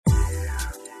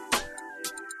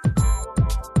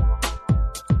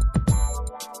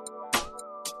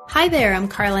Hi there, I'm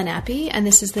Carla Nappi, and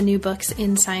this is the New Books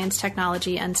in Science,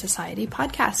 Technology, and Society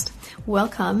podcast.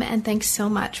 Welcome, and thanks so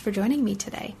much for joining me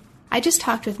today. I just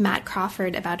talked with Matt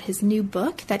Crawford about his new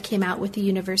book that came out with the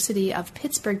University of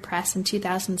Pittsburgh Press in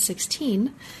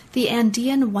 2016, The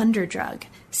Andean Wonder Drug,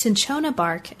 Cinchona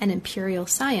Bark and Imperial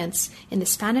Science in the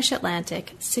Spanish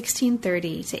Atlantic,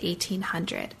 1630 to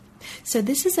 1800. So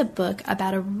this is a book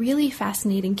about a really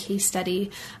fascinating case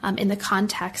study in the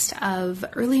context of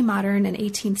early modern and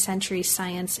 18th century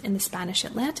science in the Spanish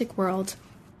Atlantic world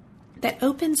that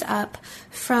opens up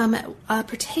from a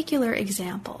particular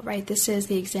example, right? This is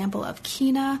the example of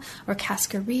quina or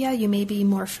cascarilla. You may be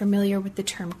more familiar with the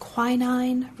term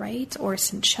quinine, right? Or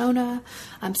cinchona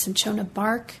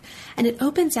bark. And it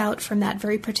opens out from that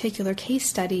very particular case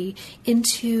study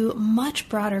into much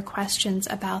broader questions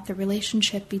about the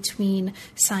relationship between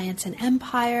science and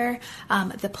empire,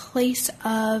 the place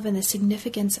of and the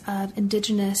significance of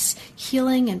indigenous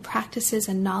healing and practices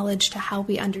and knowledge to how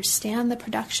we understand the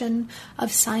production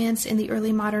of science in the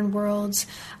early modern worlds,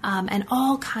 and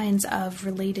all kinds of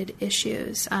related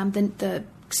issues. The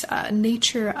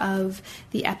nature of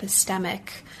the epistemic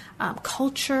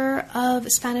culture of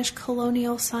Spanish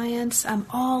colonial science,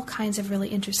 all kinds of really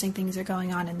interesting things are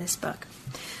going on in this book.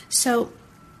 So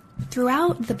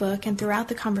throughout the book and throughout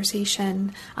the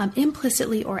conversation,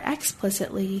 implicitly or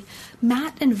explicitly,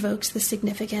 Matt invokes the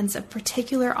significance of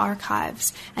particular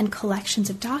archives and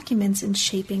collections of documents in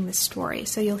shaping the story.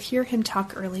 So you'll hear him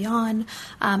talk early on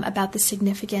about the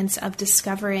significance of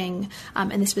discovering,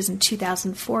 and this was in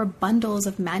 2004, bundles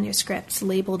of manuscripts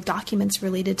labeled documents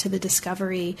related to the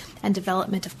discovery and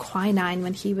development of quinine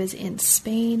when he was in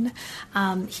Spain.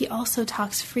 He also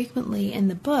talks frequently in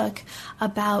the book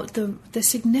about the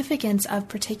significance of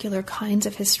particular kinds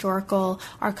of historical,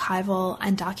 archival,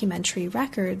 and documentary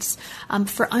records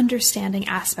for understanding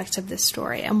aspects of this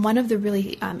story. And one of the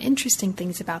really interesting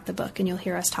things about the book, and you'll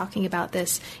hear us talking about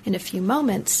this in a few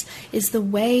moments, is the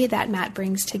way that Matt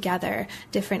brings together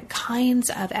different kinds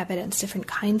of evidence, different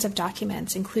kinds of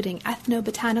documents, including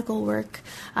ethnobotanical work,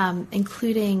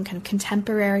 including kind of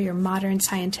contemporary or modern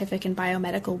scientific and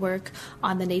biomedical work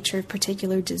on the nature of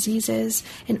particular diseases,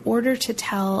 in order to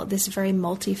tell this very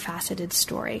multifaceted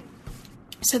story.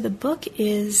 So the book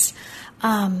is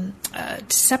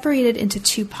separated into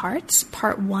two parts.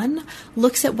 Part one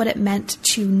looks at what it meant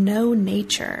to know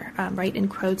nature, right, in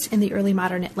quotes, in the early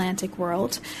modern Atlantic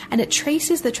world, and it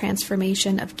traces the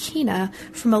transformation of quina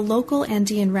from a local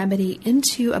Andean remedy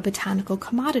into a botanical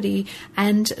commodity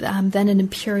and then an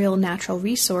imperial natural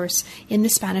resource in the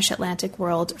Spanish Atlantic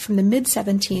world from the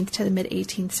mid-17th to the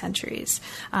mid-18th centuries.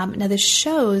 Now this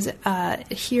shows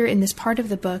here in this part of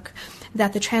the book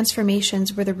that the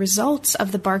transformations were the results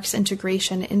of the bark's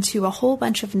integration into a whole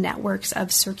bunch of networks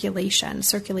of circulation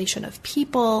of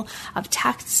people, of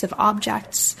texts, of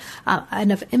objects,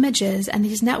 and of images. And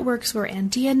these networks were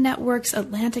Andean networks,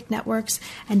 Atlantic networks,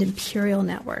 and imperial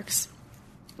networks.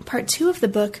 Part two of the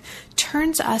book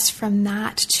turns us from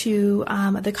that to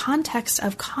the context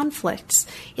of conflicts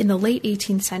in the late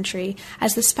 18th century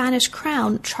as the Spanish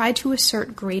crown tried to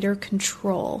assert greater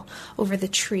control over the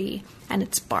tree and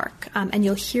its bark. And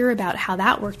you'll hear about how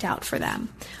that worked out for them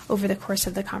over the course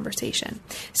of the conversation.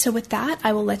 So with that,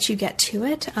 I will let you get to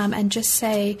it and just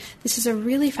say this is a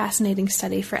really fascinating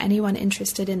study for anyone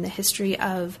interested in the history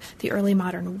of the early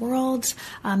modern world,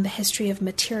 the history of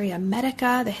materia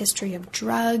medica, the history of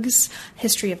drugs,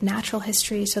 history of natural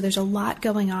history. So there's a lot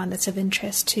going on that's of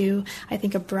interest to, I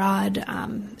think, a broad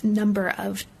number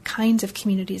of kinds of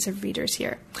communities of readers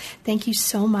here. Thank you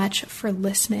so much for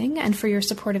listening and for your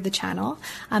support of the channel,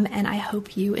 and I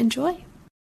hope you enjoy.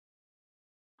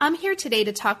 I'm here today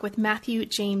to talk with Matthew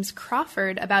James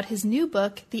Crawford about his new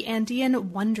book, The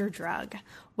Andean Wonder Drug.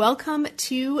 Welcome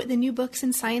to the New Books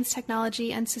in Science,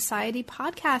 Technology, and Society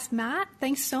podcast, Matt.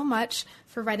 Thanks so much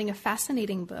for writing a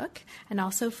fascinating book and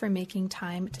also for making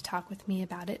time to talk with me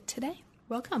about it today.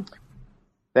 Welcome.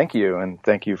 Thank you, and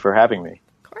thank you for having me.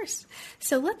 Course.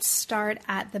 So let's start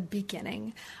at the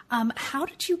beginning. How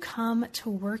did you come to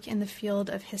work in the field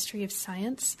of history of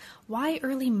science? Why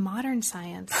early modern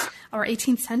science, or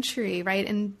 18th century, right,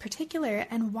 in particular,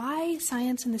 and why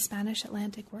science in the Spanish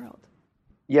Atlantic world?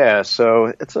 Yeah,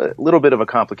 so it's a little bit of a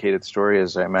complicated story,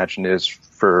 as I imagine is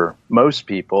for most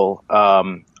people.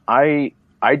 I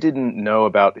didn't know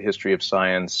about the history of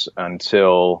science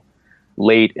until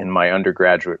late in my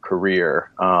undergraduate career.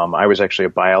 I was actually a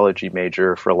biology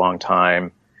major for a long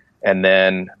time, and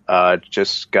then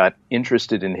just got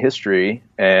interested in history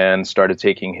and started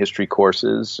taking history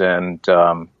courses. And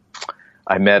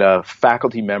I met a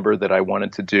faculty member that I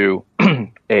wanted to do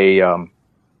a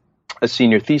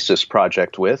senior thesis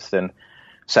project with, and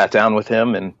sat down with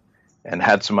him and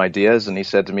had some ideas. And he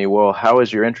said to me, well, how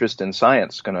is your interest in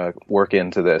science going to work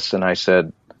into this? And I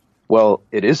said, well,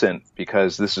 it isn't,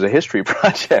 because this is a history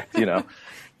project,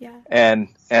 Yeah. And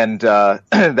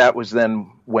that was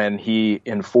then when he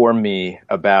informed me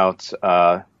about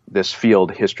this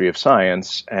field, history of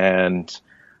science. And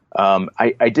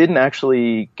I didn't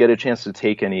actually get a chance to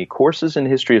take any courses in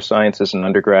history of science as an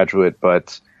undergraduate,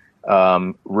 but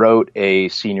wrote a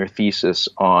senior thesis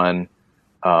on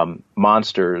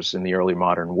monsters in the early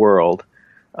modern world.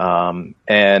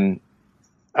 And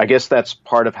I guess that's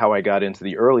part of how I got into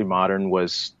the early modern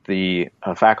was the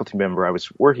faculty member I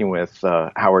was working with,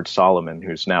 Howard Solomon,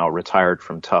 who's now retired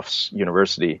from Tufts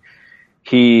University.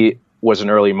 He was an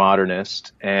early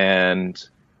modernist, and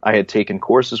I had taken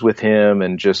courses with him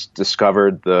and just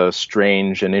discovered the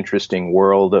strange and interesting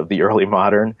world of the early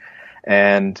modern.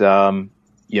 And,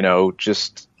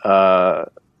 just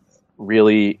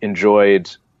really enjoyed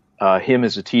him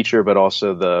as a teacher, but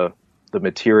also the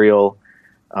material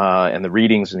and the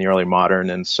readings in the early modern.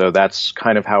 And so that's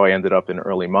kind of how I ended up in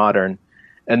early modern.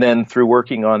 And then through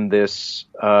working on this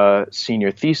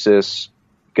senior thesis,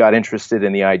 got interested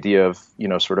in the idea of,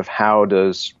 sort of how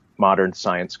does modern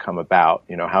science come about?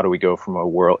 How do we go from a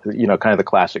world, kind of the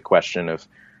classic question of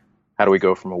how do we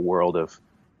go from a world of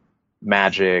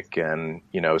magic and,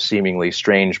 seemingly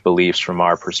strange beliefs from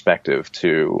our perspective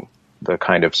to the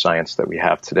kind of science that we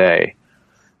have today.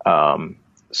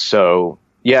 So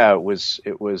yeah, it was,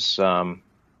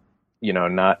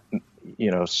 not,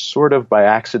 sort of by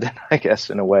accident, I guess,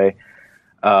 in a way.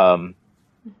 And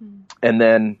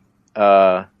then,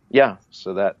 so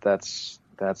that's,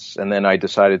 and then I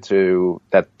decided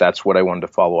that's what I wanted to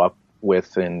follow up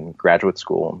with in graduate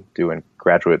school, doing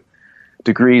graduate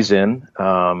degrees in,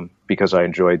 because I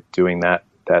enjoyed doing that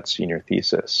senior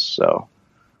thesis. So.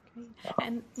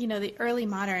 And, the early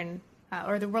modern,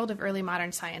 or the world of early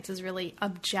modern science is really,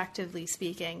 objectively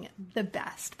speaking, the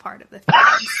best part of the field.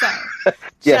 So,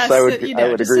 yes, I would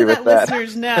agree with that.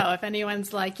 Listeners know, if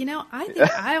anyone's like, I think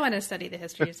I want to study the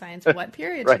history of science, what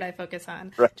period should I focus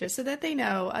on? Right. Just so that they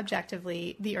know,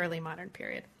 objectively, the early modern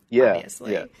period. Yeah,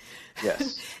 obviously. Yeah.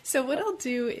 Yes. So what I'll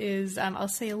do is I'll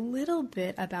say a little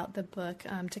bit about the book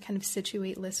to kind of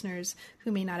situate listeners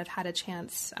who may not have had a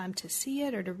chance to see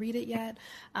it or to read it yet.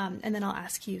 And then I'll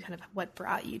ask you kind of what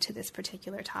brought you to this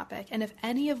particular topic. And if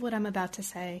any of what I'm about to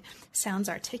say sounds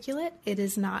articulate, it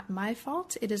is not my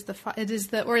fault.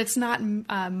 It's not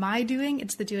my doing.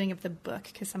 It's the doing of the book,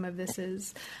 because some of this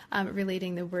is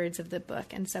relating the words of the book.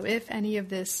 And so if any of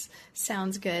this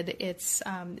sounds good, it's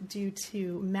due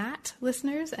to Matt,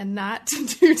 listeners, and not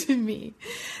due to me.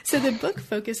 So the book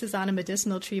focuses on a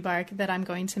medicinal tree bark that I'm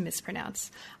going to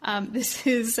mispronounce.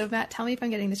 So Matt, tell me if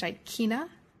I'm getting this right. Quina?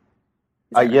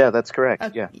 Yeah, that's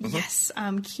correct. Yeah. Mm-hmm. Yes.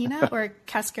 Quina or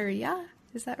cascarilla.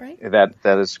 Is that right?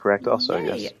 That is correct also,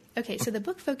 Yay. yes. Okay, so the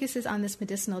book focuses on this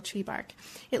medicinal tree bark.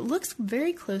 It looks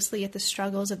very closely at the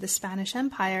struggles of the Spanish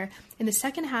Empire in the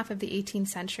second half of the 18th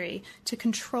century to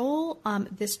control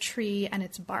this tree and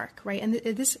its bark, right? And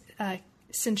this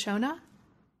cinchona,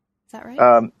 is that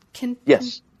right?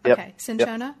 Yes. Okay,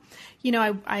 cinchona.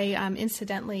 Yep. I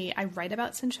incidentally, I write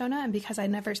about cinchona, and because I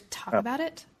never talk about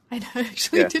it, I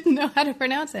actually didn't know how to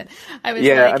pronounce it. I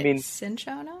was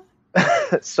cinchona?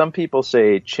 Some people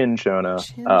say cinchona,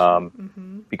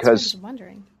 because I was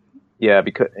wondering. Yeah,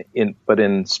 because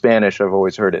in Spanish I've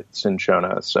always heard it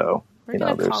cinchona. So we're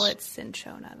going to call it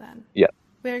cinchona then. Yeah,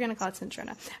 we're going to call it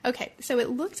cinchona. Okay, so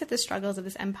it looks at the struggles of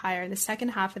this empire in the second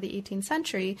half of the 18th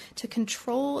century to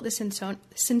control the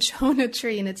cinchona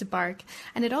tree and its bark,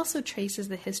 and it also traces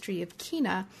the history of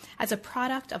quina as a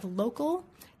product of local,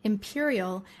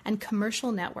 imperial, and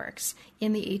commercial networks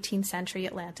in the 18th century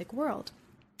Atlantic world.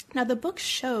 Now, the book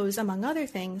shows, among other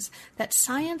things, that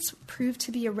science proved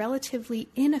to be a relatively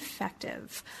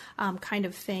ineffective kind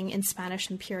of thing in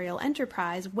Spanish imperial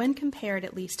enterprise when compared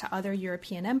at least to other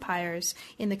European empires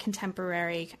in the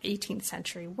contemporary 18th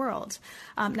century world.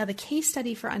 Now, the case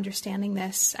study for understanding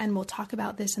this, and we'll talk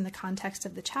about this in the context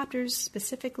of the chapters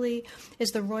specifically,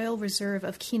 is the Royal Reserve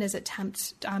of Quina's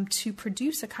attempts to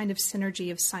produce a kind of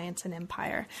synergy of science and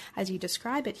empire, as you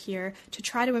describe it here, to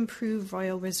try to improve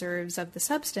royal reserves of the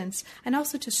substance and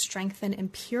also to strengthen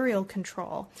imperial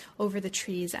control over the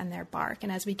trees and their bark.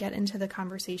 And as we get into the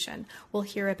conversation, we'll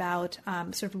hear about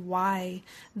sort of why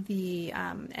the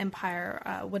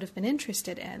empire would have been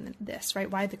interested in this,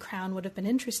 right? Why the crown would have been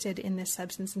interested in this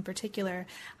substance in particular,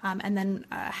 and then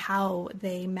how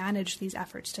they managed these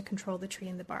efforts to control the tree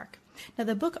and the bark. Now,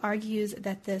 the book argues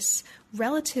that this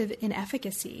relative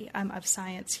inefficacy of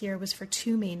science here was for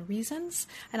two main reasons,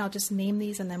 and I'll just name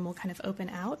these and then we'll kind of open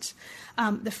out.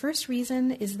 The first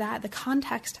reason is that the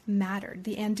context mattered.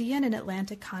 The Andean and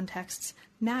Atlantic contexts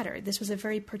mattered. This was a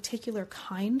very particular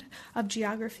kind of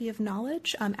geography of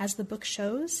knowledge, as the book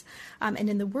shows. And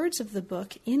in the words of the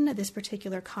book, in this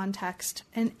particular context,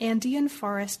 Andean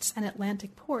forests and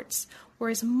Atlantic ports were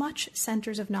as much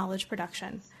centers of knowledge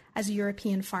production as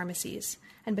European pharmacies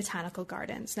and botanical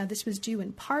gardens. Now, this was due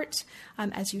in part,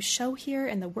 as you show here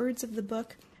in the words of the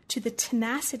book, to the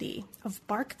tenacity of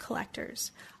bark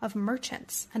collectors, of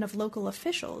merchants, and of local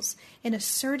officials in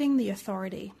asserting the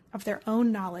authority of their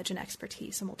own knowledge and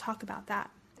expertise, and we'll talk about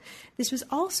that. This was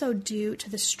also due to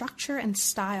the structure and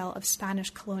style of Spanish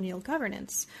colonial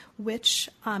governance, which,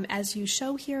 as you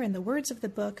show here in the words of the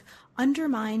book,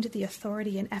 undermined the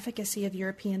authority and efficacy of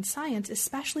European science,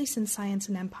 especially since science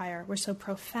and empire were so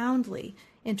profoundly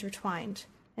intertwined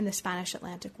in the Spanish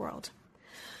Atlantic world.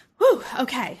 Whew,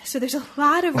 okay, so there's a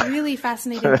lot of really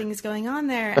fascinating things going on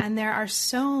there, and there are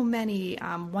so many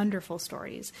wonderful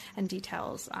stories and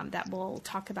details that we'll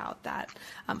talk about that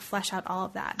flesh out all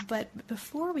of that. But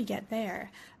before we get there,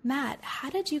 Matt,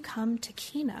 how did you come to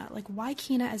Kina? Like, why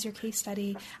Kina as your case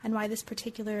study, and why this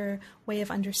particular way of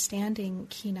understanding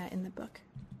Kina in the book?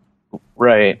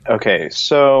 Right, okay,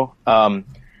 so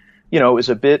it was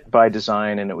a bit by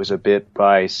design and it was a bit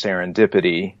by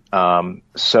serendipity.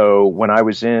 So when I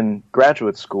was in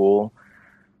graduate school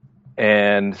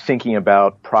and thinking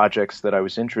about projects that I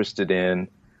was interested in,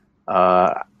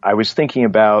 I was thinking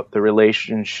about the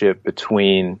relationship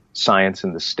between science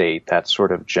and the state, that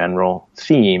sort of general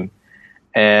theme,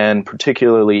 and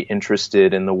particularly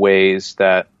interested in the ways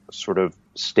that sort of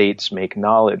states make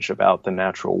knowledge about the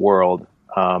natural world.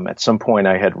 At some point,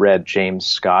 I had read James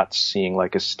Scott's Seeing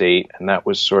Like a State, and that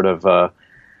was sort of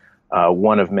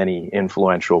one of many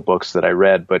influential books that I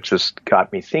read, but just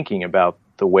got me thinking about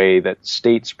the way that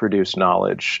states produce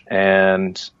knowledge.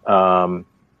 And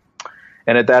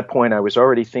at that point, I was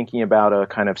already thinking about a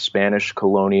kind of Spanish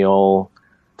colonial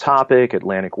topic,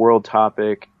 Atlantic world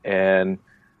topic, and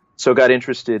so got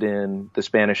interested in the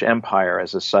Spanish Empire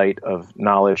as a site of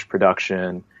knowledge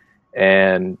production.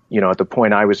 And, at the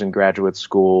point I was in graduate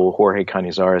school, Jorge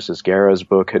Cañizares Guerra's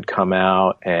book had come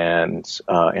out, and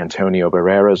Antonio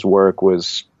Barrera's work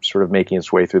was sort of making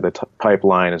its way through the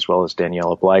pipeline, as well as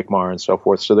Daniela Bleichmar and so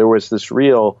forth. So there was this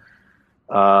real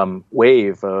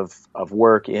wave of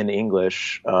work in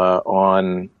English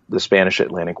on the Spanish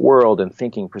Atlantic world and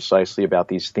thinking precisely about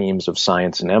these themes of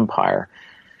science and empire.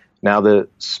 Now, the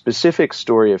specific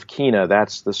story of Kina,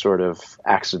 that's the sort of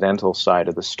accidental side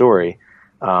of the story.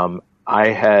 I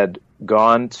had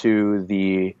gone to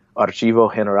the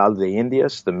Archivo General de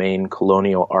Indias, the main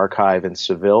colonial archive in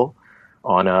Seville,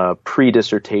 on a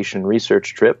pre-dissertation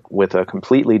research trip with a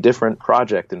completely different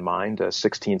project in mind, a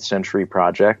 16th century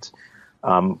project,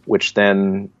 which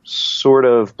then sort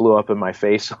of blew up in my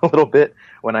face a little bit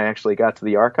when I actually got to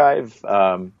the archive.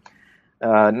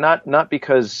 Not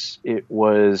because it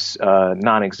was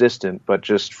non-existent, but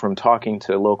just from talking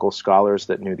to local scholars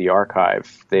that knew the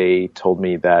archive, they told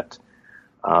me that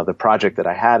the project that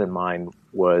I had in mind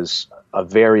was a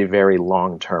very, very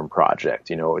long-term project.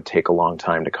 It would take a long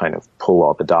time to kind of pull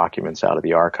all the documents out of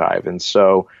the archive. And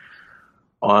so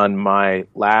on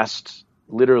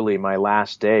literally my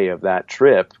last day of that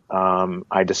trip,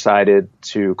 I decided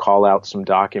to call out some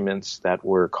documents that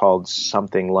were called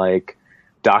something like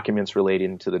documents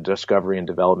relating to the discovery and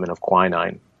development of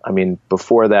quinine. I mean,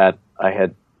 before that, I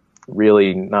had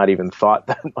really not even thought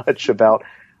that much about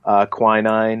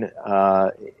quinine,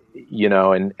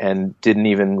 and didn't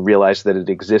even realize that it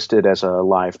existed as a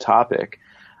live topic.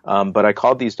 But I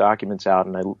called these documents out,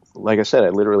 and like I said, I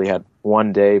literally had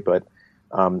one day, but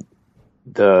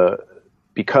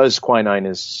because quinine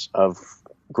is of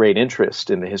great interest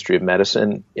in the history of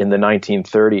medicine, in the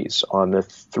 1930s, on the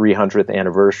 300th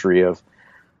anniversary of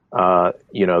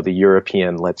the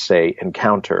European, let's say,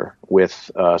 encounter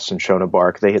with cinchona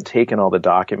bark, they had taken all the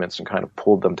documents and kind of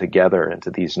pulled them together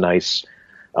into these nice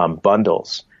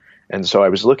bundles. And so I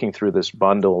was looking through this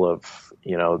bundle of,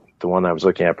 the one I was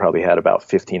looking at probably had about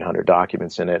 1,500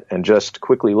 documents in it. And just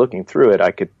quickly looking through it,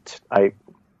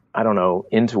 I don't know,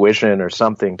 intuition or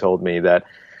something told me that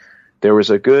there was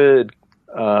a good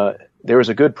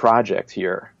project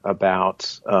here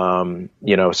about,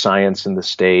 science in the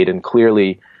state, and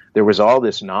clearly there was all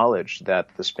this knowledge that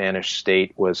the Spanish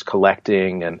state was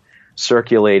collecting and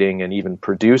circulating and even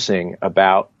producing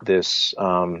about this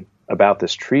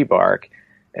tree bark.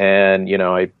 And,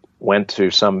 went to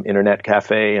some internet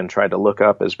cafe and tried to look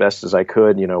up as best as I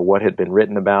could, what had been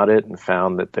written about it, and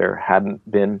found that there hadn't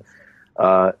been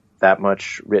that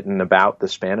much written about the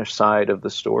Spanish side of the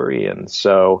story. And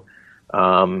so,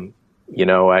 I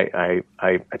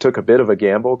took a bit of a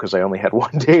gamble because I only had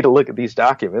one day to look at these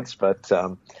documents, but,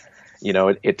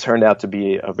 it turned out to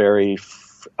be a very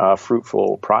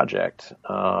fruitful project.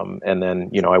 And then,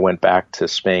 I went back to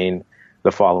Spain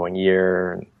the following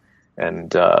year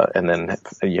and then,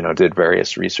 did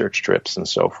various research trips and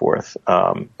so forth.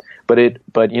 But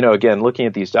again, looking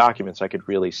at these documents, I could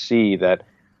really see that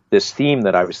this theme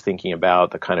that I was thinking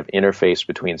about, the kind of interface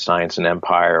between science and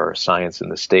empire or science and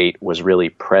the state, was really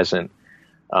present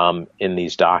in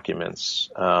these documents.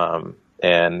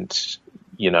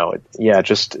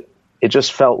 It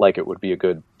just felt like it would be a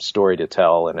good story to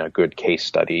tell and a good case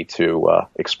study to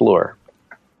explore.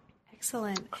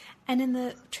 Excellent. And in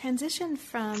the transition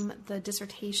from the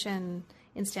dissertation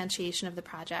instantiation of the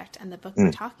project and the book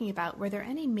we're talking about, were there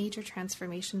any major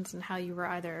transformations in how you were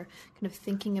either kind of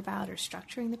thinking about or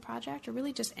structuring the project, or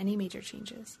really just any major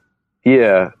changes?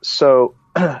 Yeah. So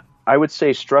I would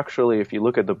say structurally, if you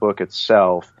look at the book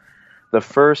itself, the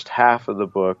first half of the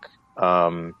book,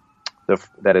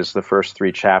 that is the first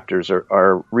 3 chapters,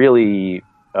 are really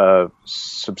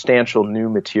substantial new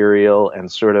material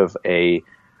and sort of a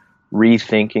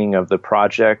rethinking of the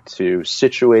project to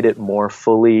situate it more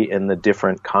fully in the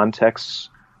different contexts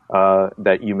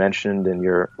that you mentioned in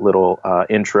your little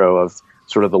intro of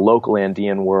sort of the local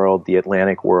Andean world, the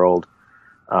Atlantic world,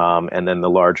 and then the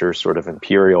larger sort of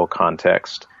imperial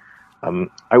context.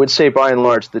 I would say by and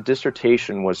large, the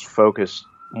dissertation was focused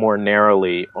more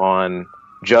narrowly on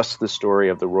just the story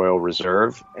of the Royal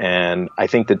Reserve. And I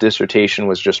think the dissertation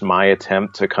was just my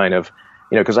attempt to kind of,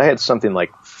 because I had something like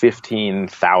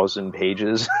 15,000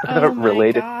 pages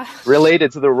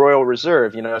related to the Royal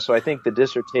Reserve, so I think the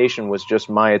dissertation was just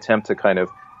my attempt to kind of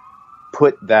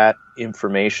put that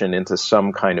information into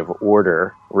some kind of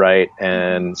order, right?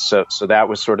 And so that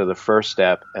was sort of the first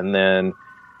step. And then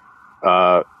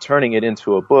turning it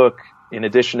into a book, in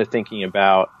addition to thinking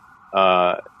about,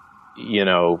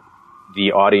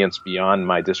 the audience beyond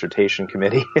my dissertation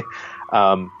committee,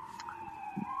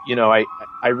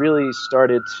 I really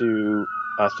started to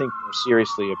think more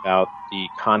seriously about the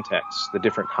context, the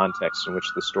different contexts in which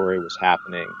the story was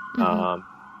happening.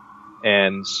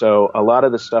 And so a lot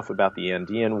of the stuff about the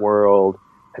Andean world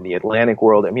and the Atlantic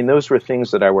world, those were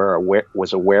things that I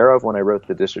was aware of when I wrote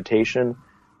the dissertation.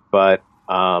 But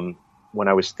when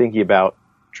I was thinking about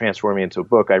transforming it into a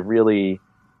book, I really,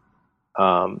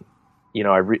 I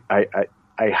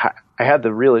had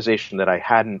the realization that I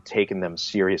hadn't taken them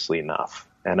seriously enough.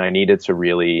 And I needed to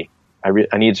really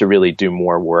do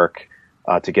more work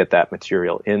to get that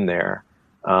material in there.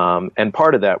 And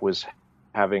part of that was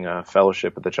having a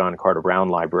fellowship at the John Carter Brown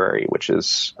Library, which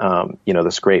is,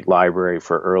 this great library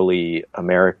for the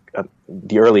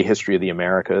early history of the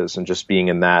Americas, and just being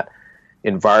in that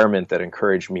environment that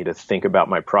encouraged me to think about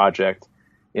my project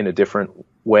in a different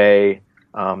way.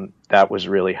 That was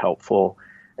really helpful.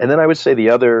 And then I would say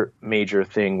the other major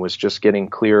thing was just getting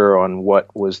clearer on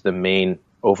what was the main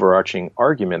overarching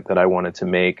argument that I wanted to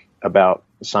make about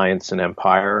science and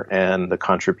empire and the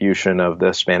contribution of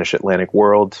the Spanish Atlantic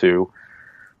world to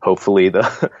hopefully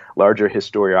the larger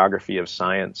historiography of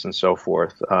science and so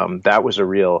forth. That was a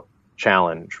real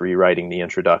challenge, rewriting the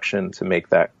introduction to make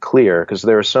that clear, because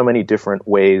there are so many different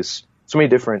ways, so many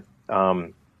different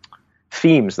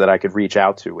themes that I could reach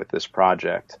out to with this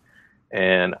project.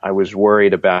 And I was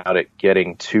worried about it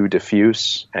getting too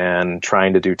diffuse and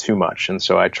trying to do too much. And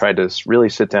so I tried to really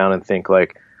sit down and think,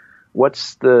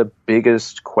 what's the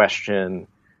biggest question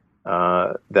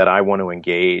that I want to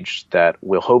engage that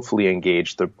will hopefully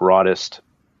engage the broadest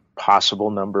possible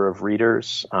number of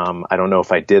readers? I don't know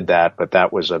if I did that, but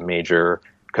that was a major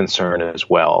concern as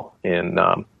well in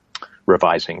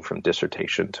revising from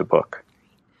dissertation to book.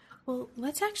 Well,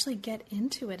 let's actually get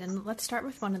into it, and let's start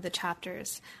with one of the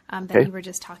chapters that you were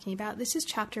just talking about. This is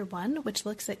chapter 1, which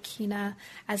looks at quina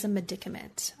as a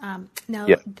medicament.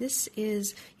 This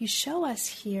is, you show us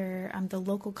here the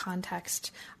local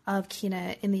context of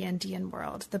quina in the Andean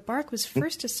world. The bark was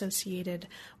first associated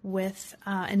with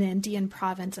an Andean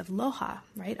province of Loja,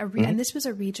 right? And this was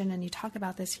a region, and you talk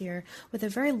about this here, with a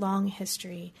very long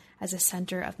history as a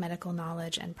center of medical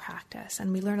knowledge and practice.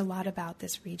 And we learn a lot about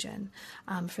this region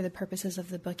for the purposes of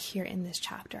the book here in this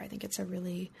chapter. I think it's a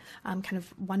really kind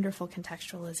of wonderful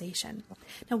contextualization.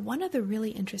 Now, one of the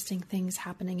really interesting things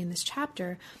happening in this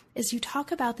chapter is you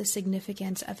talk about the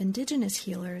significance of indigenous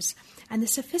healers and the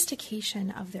sophistication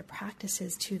of their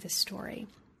practices to the story.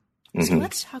 So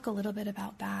let's talk a little bit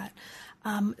about that.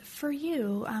 For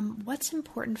you, what's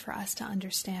important for us to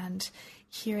understand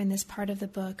here in this part of the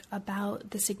book about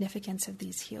the significance of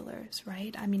these healers,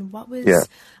 right? I mean, what was,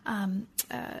 and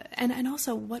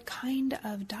also what kind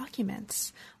of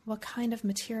documents, what kind of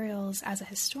materials as a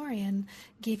historian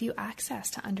gave you access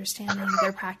to understanding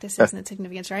their practices and its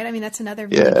significance, right? I mean, that's another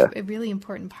really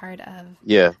important part of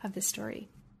this story.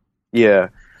 Yeah.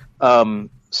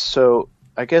 So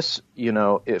I guess,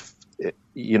 if,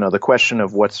 the question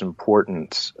of what's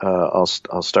important, I'll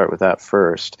start with that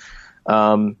first.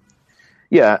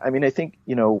 I mean, I think,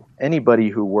 anybody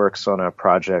who works on a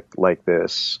project like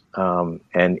this,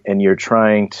 and you're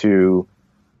trying to,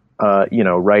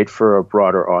 write for a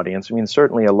broader audience. I mean,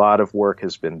 certainly a lot of work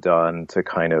has been done to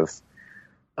kind of,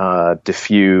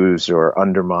 diffuse or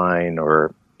undermine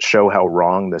or show how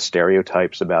wrong the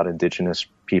stereotypes about indigenous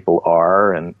people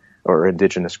are or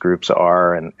indigenous groups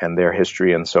are and their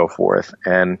history and so forth.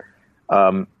 And,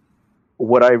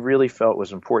 what I really felt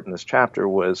was important in this chapter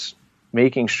was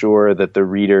making sure that the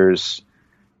readers,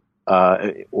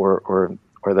 or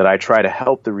that I try to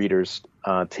help the readers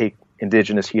take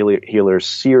indigenous healers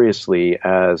seriously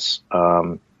as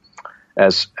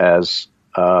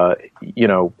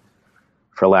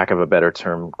for lack of a better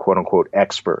term, quote unquote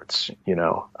experts.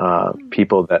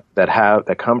 People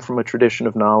that come from a tradition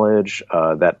of knowledge,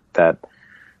 that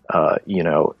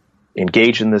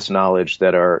engage in this knowledge,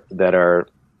 that are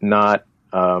not.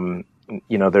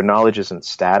 Their knowledge isn't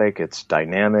static, it's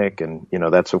dynamic. And,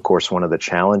 that's, of course, one of the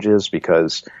challenges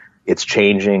because it's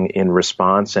changing in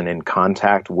response and in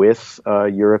contact with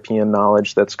European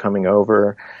knowledge that's coming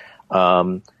over.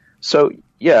 And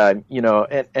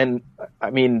I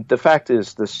mean, the fact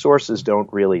is the sources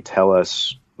don't really tell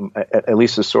us, at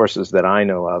least the sources that I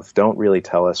know of, don't really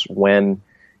tell us when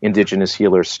indigenous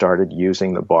healers started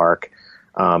using the bark.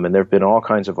 And there have been all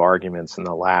kinds of arguments in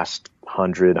the last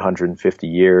 150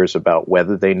 years about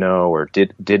whether they know or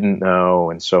didn't know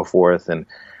and so forth. And,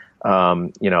 I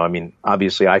mean,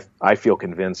 obviously I feel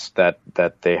convinced that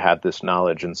they had this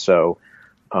knowledge. And so,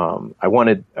 I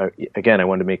wanted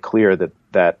to make clear that,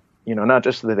 not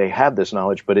just that they had this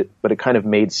knowledge, but it kind of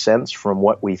made sense from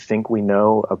what we think we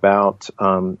know about,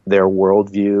 their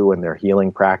worldview and their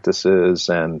healing practices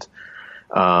and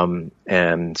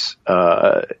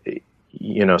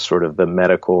sort of the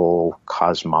medical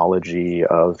cosmology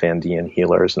of Andean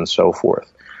healers and so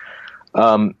forth.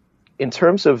 In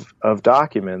terms of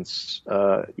documents,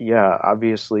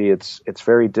 obviously it's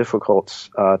very difficult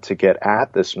to get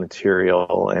at this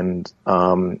material, and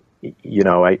I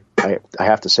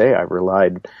have to say I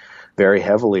relied very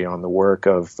heavily on the work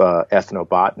of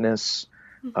ethnobotanists,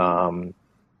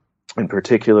 in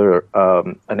particular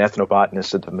an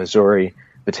ethnobotanist at the Missouri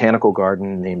Botanical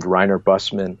Garden named Reiner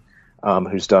Bussmann,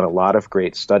 who's done a lot of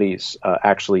great studies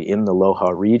actually in the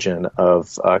Loja region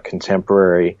of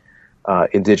contemporary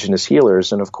indigenous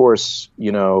healers. And of course,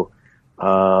 you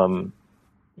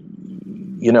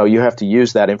have to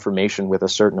use that information with a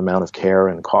certain amount of care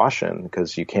and caution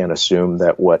because you can't assume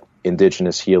that what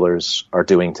indigenous healers are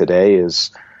doing today is,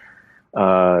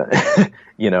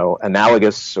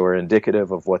 analogous or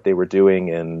indicative of what they were doing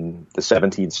in the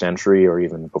 17th century or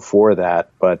even before that.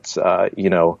 But,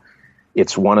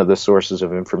 it's one of the sources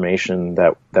of information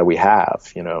that we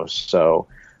have, so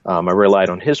I relied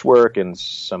on his work and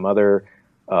some other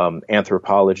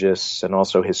anthropologists and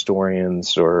also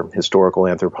historians or historical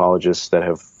anthropologists that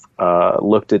have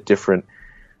looked at different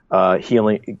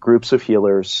healing groups of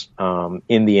healers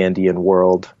in the Andean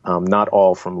world, not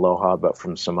all from Loja, but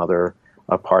from some other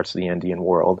parts of the Andean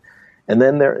world. And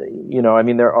then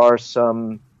there are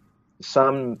some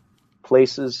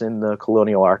places in the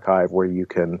Colonial Archive where you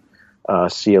can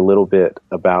see a little bit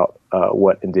about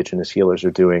what indigenous healers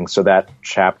are doing. So that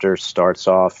chapter starts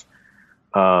off,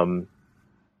 with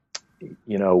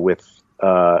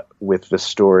the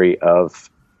story of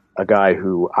a guy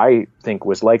who I think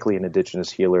was likely an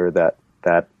indigenous healer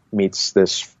that meets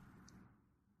this.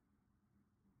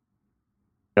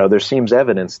 There seems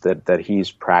evidence that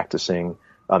he's practicing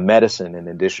medicine in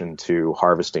addition to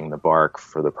harvesting the bark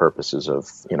for the purposes of,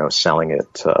 selling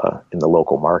it in the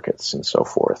local markets and so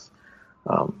forth.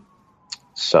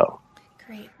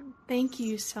 Great. Thank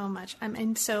you so much.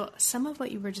 And so some of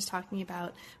what you were just talking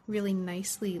about really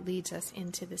nicely leads us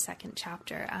into the second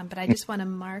chapter. But I just want to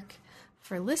mark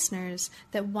for listeners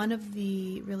that one of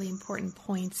the really important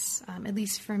points, at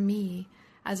least for me,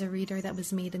 as a reader that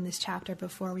was made in this chapter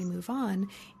before we move on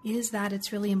is that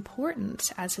it's really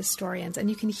important as historians,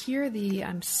 and you can hear the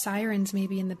sirens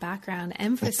maybe in the background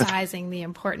emphasizing the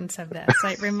importance of this,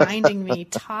 right? Reminding me,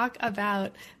 talk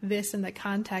about this in the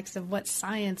context of what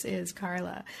science is,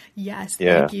 Carla. Yes,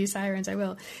 thank you, sirens, I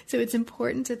will. So it's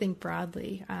important to think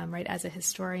broadly, right, as a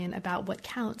historian about what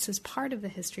counts as part of the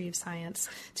history of science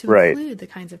to include the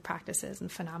kinds of practices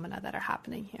and phenomena that are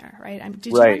happening here, right? Did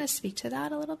you want to speak to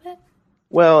that a little bit?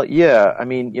 Well, yeah. I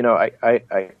mean,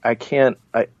 I can't,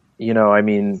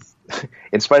 in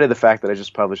spite of the fact that I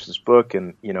just published this book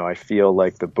and, I feel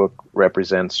like the book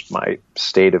represents my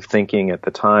state of thinking at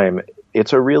the time,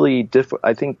 it's a really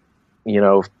I think,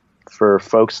 for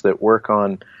folks that work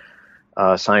on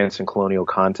science in colonial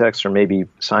context or maybe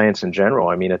science in general,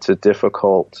 I mean, it's a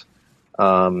difficult,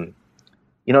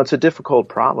 it's a difficult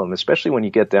problem, especially when you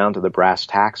get down to the brass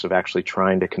tacks of actually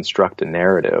trying to construct a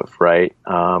narrative, right?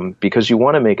 Because you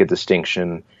want to make a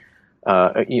distinction,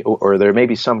 or there may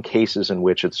be some cases in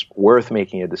which it's worth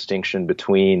making a distinction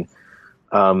between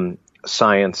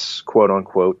science, quote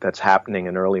unquote, that's happening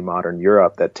in early modern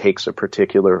Europe that takes a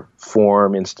particular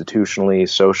form institutionally,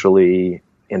 socially,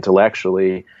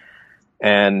 intellectually,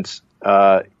 and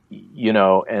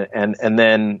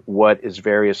then what is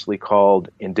variously called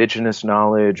indigenous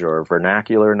knowledge or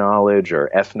vernacular knowledge or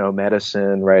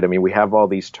ethnomedicine, right? I mean, we have all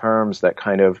these terms that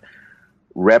kind of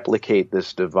replicate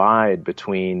this divide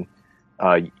between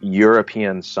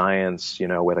European science,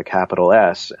 with a capital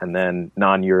S, and then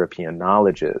non-European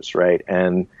knowledges, right?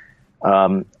 And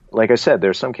like I said,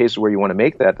 there's some cases where you want to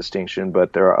make that distinction,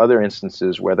 but there are other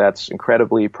instances where that's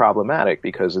incredibly problematic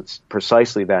because it's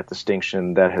precisely that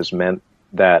distinction that has meant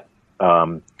that,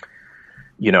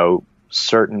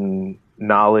 certain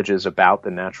knowledges about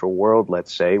the natural world,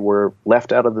 let's say, were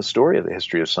left out of the story of the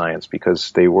history of science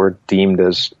because they were deemed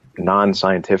as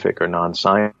non-scientific or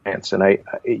non-science. And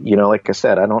like I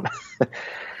said,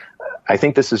 I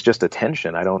think this is just a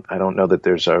tension. I don't know that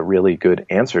there's a really good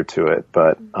answer to it,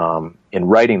 but, in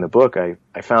writing the book, I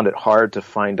found it hard to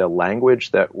find a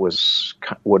language that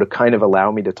would kind of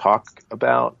allow me to talk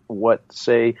about what,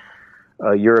 say,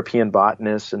 a European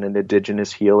botanist and an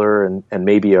indigenous healer and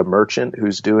maybe a merchant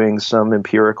who's doing some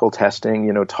empirical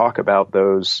testing, talk about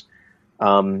those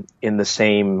in the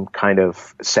same kind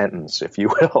of sentence, if you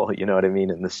will, you know what I mean,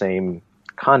 in the same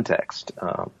context.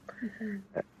 And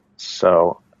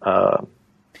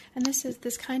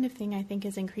this kind of thing, I think,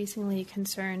 is increasingly a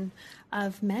concern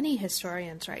of many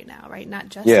historians right now, right? Not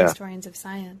just historians of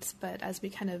science, but as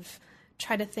we kind of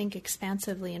try to think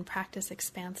expansively and practice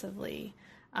expansively.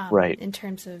 In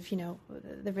terms of,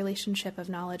 the relationship of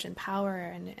knowledge and power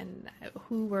and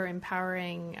who we're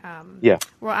empowering.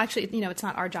 Well, actually, it's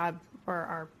not our job or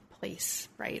our place,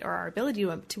 right, or our ability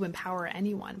to empower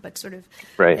anyone, but sort of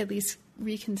at least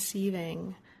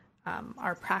reconceiving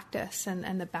our practice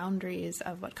and the boundaries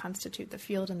of what constitute the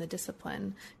field and the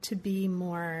discipline to be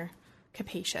more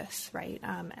capacious, right,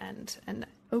 and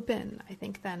open, I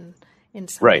think, than in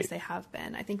some ways they have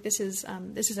been. I think this is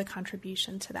a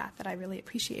contribution to that I really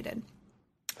appreciated.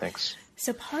 Thanks.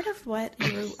 So part of what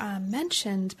you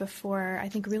mentioned before, I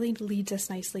think, really leads us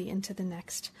nicely into the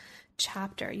next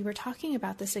chapter. You were talking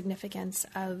about the significance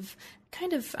of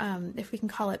kind of, if we can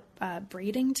call it,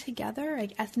 braiding together,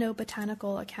 like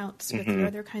ethnobotanical accounts with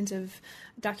other kinds of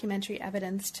documentary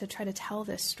evidence to try to tell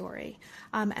this story.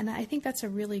 And I think that's a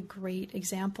really great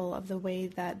example of the way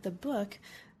that the book,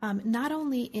 not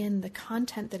only in the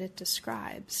content that it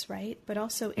describes, right, but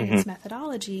also in its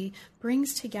methodology,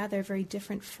 brings together very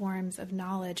different forms of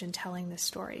knowledge in telling this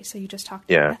story. So you just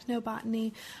talked about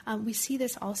ethnobotany. We see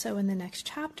this also in the next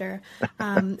chapter,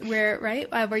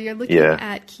 where you're looking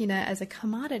at Kina as a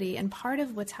commodity, and part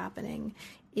of what's happening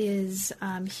is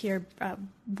here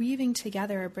weaving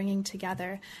together or bringing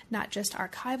together not just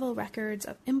archival records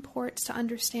of imports to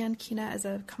understand Kina as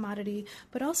a commodity,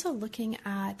 but also looking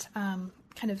at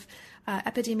kind of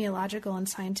epidemiological and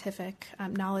scientific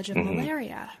knowledge of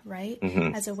malaria, right,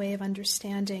 as a way of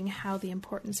understanding how the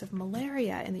importance of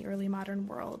malaria in the early modern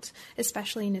world,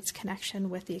 especially in its connection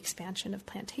with the expansion of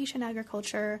plantation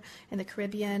agriculture in the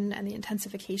Caribbean and the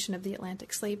intensification of the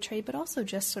Atlantic slave trade, but also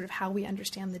just sort of how we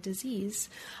understand the disease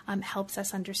helps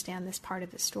us understand this part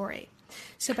of the story.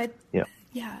 So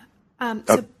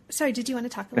sorry, did you want to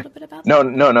talk a little bit about that?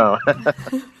 No.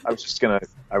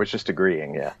 I was just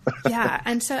agreeing. Yeah. Yeah.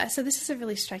 And so this is a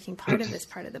really striking part of this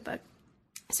part of the book.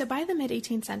 So by the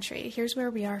mid-18th century, here's where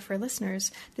we are for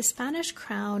listeners, the Spanish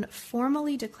crown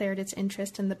formally declared its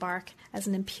interest in the bark as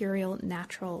an imperial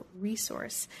natural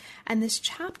resource. And this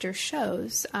chapter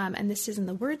shows, and this is in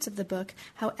the words of the book,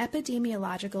 how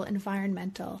epidemiological,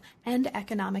 environmental, and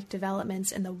economic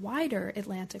developments in the wider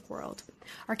Atlantic world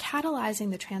are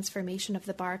catalyzing the transformation of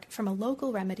the bark from a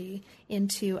local remedy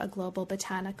into a global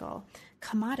botanical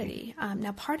commodity.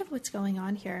 Now, part of what's going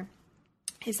on here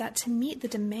is that to meet the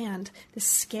demand, the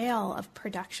scale of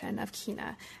production of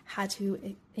quina had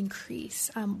to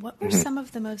increase. What were some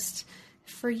of the most,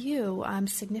 for you,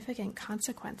 significant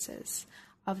consequences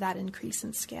of that increase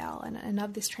in scale and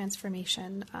of this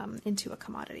transformation into a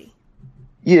commodity?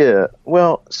 Yeah,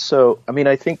 well, so I mean,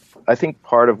 I think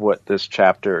part of what this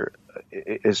chapter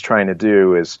is trying to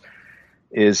do is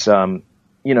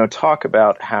talk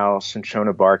about how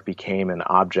cinchona bark became an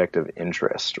object of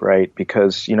interest, right?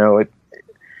 Because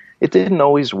it didn't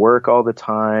always work all the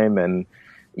time. And,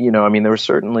 there were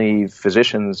certainly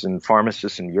physicians and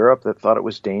pharmacists in Europe that thought it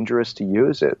was dangerous to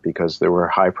use it because there were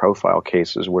high profile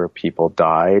cases where people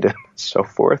died and so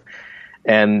forth.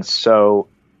 And so,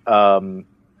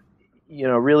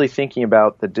 really thinking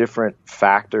about the different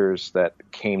factors that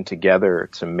came together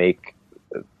to make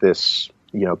this,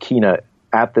 quina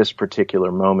at this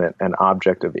particular moment an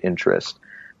object of interest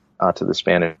to the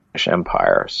Spanish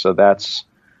Empire. So that's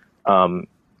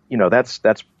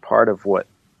part of what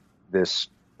this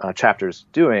chapter is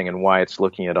doing and why it's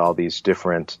looking at all these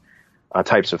different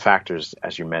types of factors,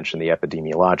 as you mentioned, the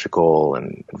epidemiological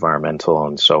and environmental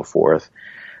and so forth.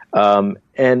 I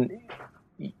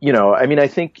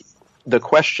think the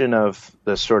question of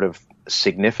the sort of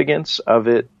significance of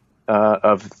it,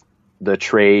 of the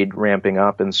trade ramping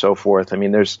up and so forth,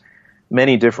 there's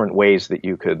many different ways that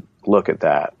you could look at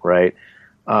that, right?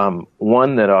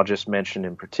 One that I'll just mention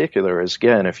in particular is,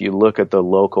 again, if you look at the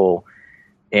local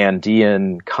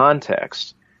Andean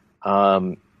context,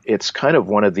 it's kind of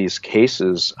one of these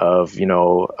cases of,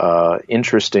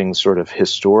 interesting sort of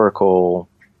historical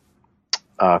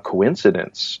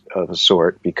coincidence of a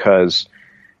sort, because,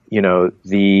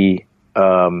 the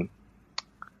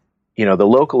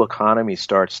local economy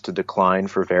starts to decline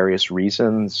for various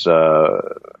reasons. There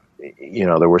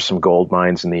were some gold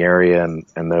mines in the area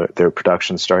and their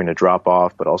production's starting to drop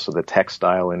off, but also the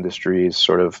textile industry is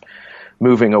sort of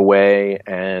moving away.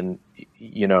 And,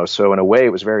 so in a way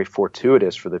it was very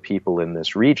fortuitous for the people in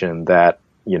this region that,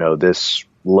 this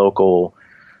local,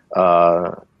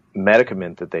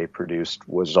 medicament that they produced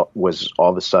was all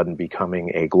of a sudden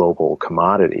becoming a global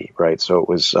commodity, right? So it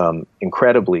was,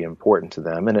 incredibly important to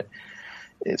them. And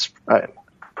it's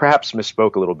perhaps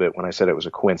misspoke a little bit when I said it was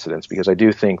a coincidence, because I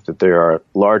do think that there are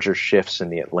larger shifts in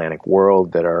the Atlantic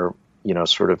world that are,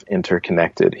 sort of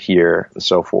interconnected here and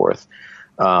so forth.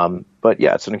 But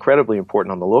yeah, it's incredibly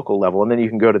important on the local level. And then you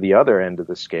can go to the other end of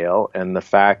the scale, and the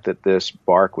fact that this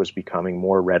bark was becoming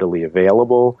more readily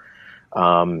available.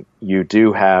 You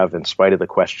do have, in spite of the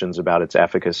questions about its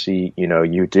efficacy,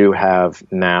 you do have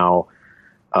now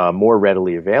more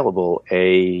readily available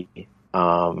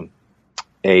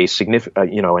a significant,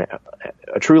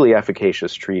 a truly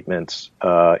efficacious treatment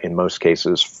in most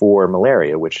cases for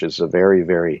malaria, which is a very,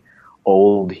 very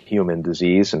old human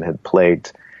disease and had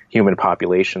plagued human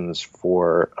populations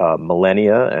for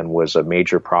millennia and was a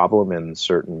major problem in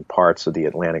certain parts of the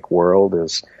Atlantic world,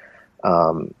 as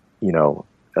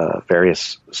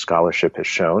various scholarship has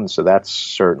shown. So that's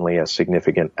certainly a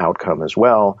significant outcome as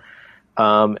well.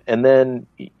 And then,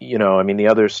 the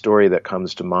other story that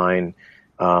comes to mind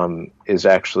is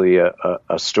actually a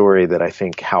story that I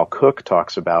think Hal Cook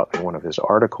talks about in one of his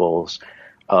articles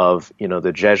of,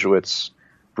 the Jesuits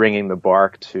bringing the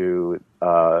bark to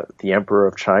the Emperor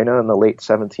of China in the late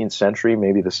 17th century.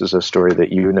 Maybe this is a story that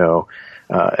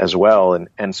as well,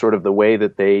 and sort of the way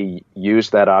that they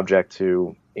used that object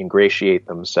to ingratiate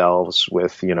themselves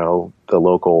with, the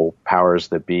local powers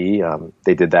that be.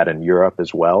 They did that in Europe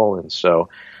as well. And so,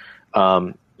 there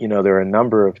are a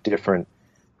number of different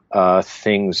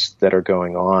things that are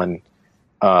going on,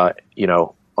 on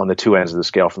the two ends of the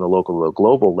scale, from the local to the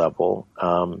global level.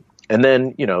 And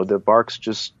then, the bark's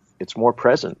it's more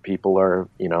present. People are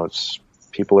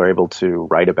able to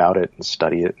write about it and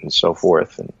study it and so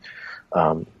forth.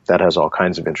 And that has all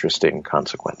kinds of interesting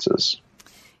consequences.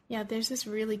 Yeah, there's this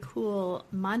really cool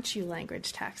Manchu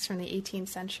language text from the 18th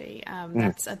century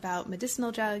that's about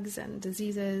medicinal drugs and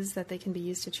diseases that they can be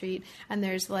used to treat. And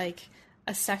there's like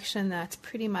a section that's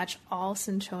pretty much all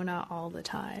Cinchona all the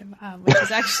time, which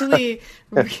is actually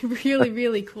really,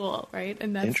 really cool, right?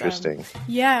 And that's interesting.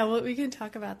 Yeah, well, we can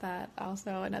talk about that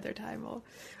also another time.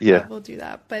 We'll do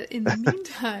that. But in the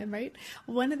meantime, right,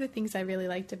 one of the things I really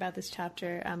liked about this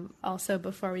chapter, also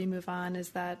before we move on, is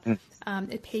that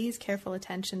it pays careful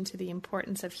attention to the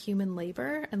importance of human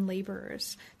labor and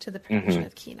laborers to the production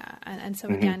of quinoa. And so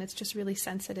again, it's just really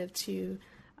sensitive to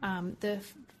the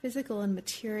physical and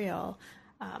material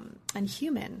and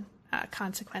human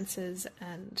consequences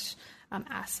and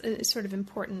sort of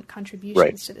important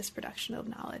contributions to this production of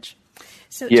knowledge.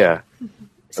 So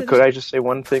could I just say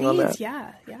one thing on that?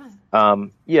 Yeah.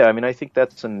 I mean, I think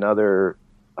that's another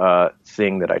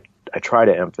thing that I try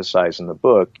to emphasize in the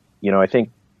book. You know, I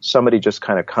think somebody just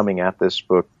kind of coming at this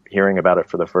book, hearing about it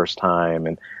for the first time,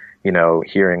 and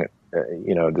hearing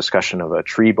discussion of a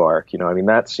tree bark. I mean,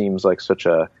 that seems like such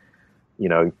a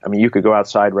you could go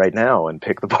outside right now and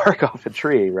pick the bark off a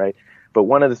tree, right? But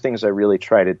one of the things I really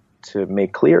try to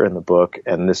make clear in the book,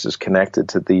 and this is connected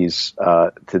to these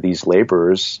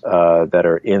laborers that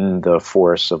are in the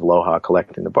forests of Loja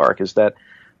collecting the bark, is that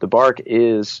the bark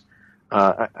is,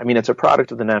 it's a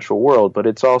product of the natural world, but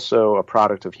it's also a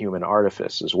product of human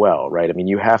artifice as well, right? I mean,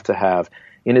 you have to have,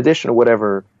 in addition to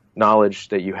whatever knowledge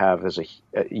that you have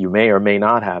you may or may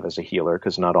not have as a healer,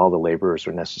 because not all the laborers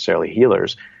are necessarily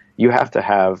healers, you have to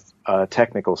have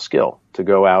technical skill to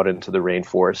go out into the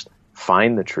rainforest,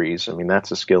 find the trees. I mean,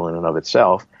 that's a skill in and of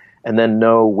itself. And then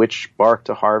know which bark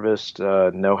to harvest,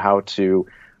 know how to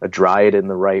dry it in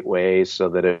the right way so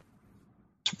that it's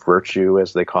virtue,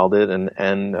 as they called it,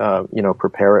 and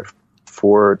prepare it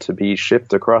to be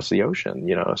shipped across the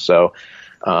ocean, So,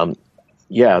 there's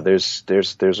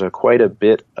quite a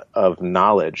bit of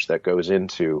knowledge that goes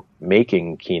into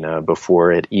making quinoa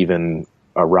before it even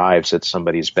arrives at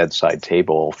somebody's bedside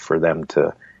table for them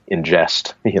to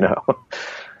ingest,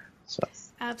 So.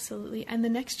 Absolutely. And the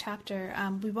next chapter,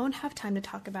 we won't have time to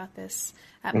talk about this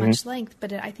at much length,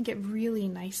 but I think it really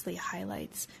nicely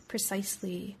highlights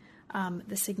precisely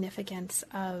the significance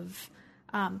of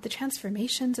the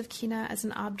transformations of quinoa as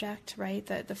an object, right?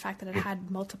 The fact that it had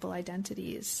multiple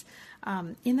identities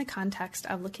in the context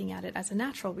of looking at it as a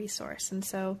natural resource. And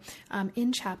so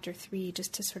in chapter 3,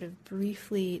 just to sort of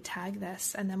briefly tag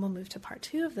this, and then we'll move to part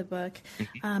 2 of the book,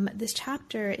 this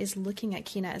chapter is looking at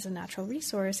quinoa as a natural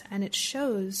resource, and it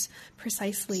shows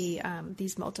precisely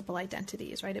these multiple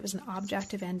identities, right? It was an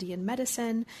object of Andean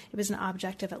medicine, it was an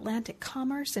object of Atlantic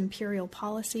commerce, imperial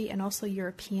policy, and also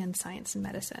European science and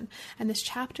medicine. And this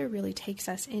chapter really takes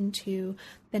us into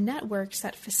the networks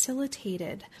that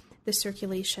facilitated the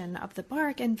circulation of the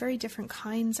bark and very different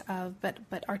kinds of, but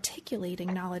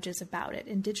articulating knowledges about it,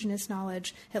 indigenous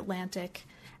knowledge, Atlantic,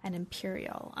 and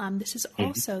imperial. This is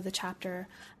also the chapter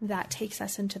that takes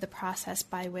us into the process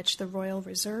by which the Royal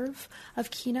Reserve of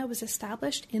quinoa was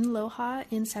established in Loja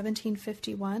in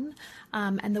 1751,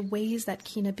 and the ways that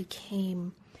quinoa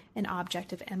became an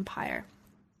object of empire.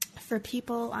 For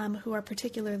people who are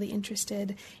particularly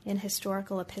interested in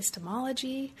historical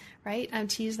epistemology, right,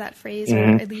 to use that phrase, or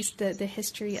at least the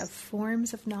history of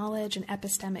forms of knowledge and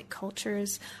epistemic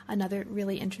cultures, another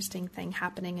really interesting thing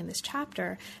happening in this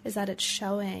chapter is that it's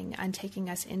showing and taking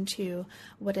us into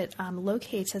what it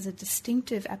locates as a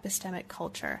distinctive epistemic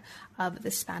culture of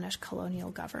the Spanish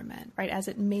colonial government, right, as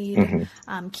it made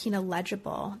quinoa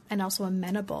legible and also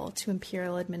amenable to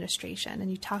imperial administration. And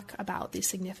you talk about the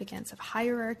significance of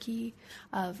hierarchy,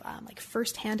 of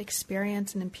firsthand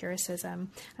experience and empiricism,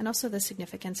 and also the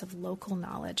significance of local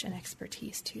knowledge and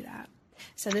expertise to that.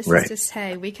 So this is to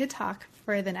say we could talk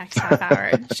for the next half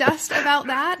hour just about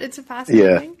that. It's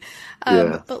fascinating.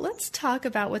 But let's talk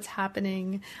about what's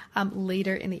happening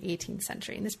later in the 18th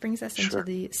century. And this brings us into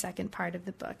the second part of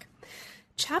the book.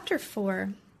 Chapter 4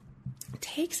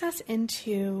 takes us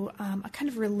into a kind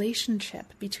of relationship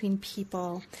between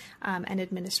people and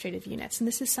administrative units. And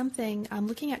this is something,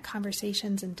 looking at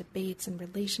conversations and debates and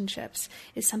relationships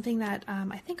is something that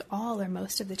I think all or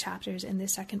most of the chapters in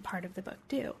this second part of the book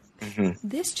do.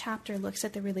 This chapter looks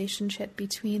at the relationship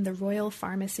between the Royal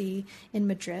Pharmacy in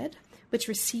Madrid, which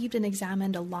received and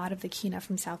examined a lot of the quinoa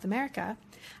from South America,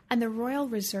 and the Royal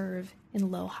Reserve in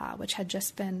Loja, which had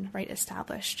just been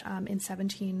established in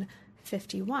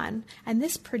 1751, and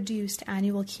this produced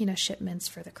annual quinoa shipments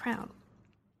for the crown.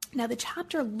 Now, the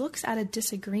chapter looks at a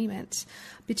disagreement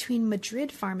between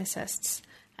Madrid pharmacists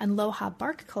and Loja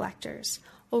bark collectors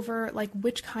over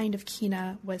which kind of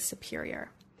quinoa was superior.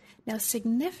 Now,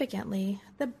 significantly,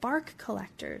 the bark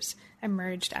collectors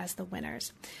emerged as the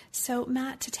winners. So,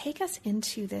 Matt, to take us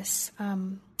into this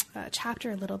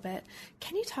chapter a little bit.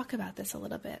 Can you talk about this a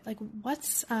little bit? Like,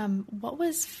 what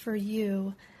was for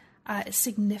you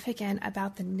significant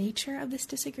about the nature of this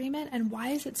disagreement, and why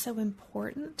is it so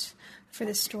important for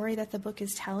the story that the book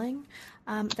is telling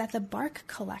that the bark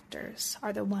collectors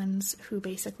are the ones who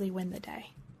basically win the day?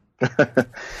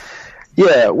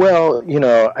 Yeah, well,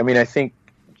 I think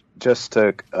just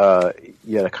to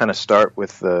kind of start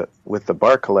with the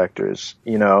bark collectors,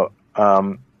 I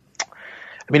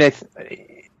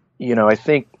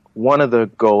think one of the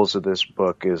goals of this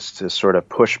book is to sort of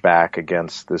push back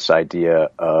against this idea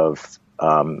of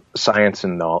science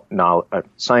and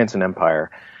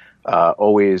empire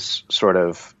always sort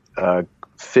of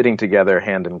fitting together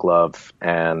hand in glove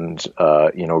and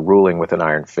ruling with an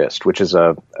iron fist, which is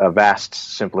a vast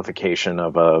simplification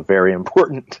of a very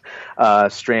important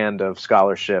strand of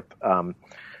scholarship.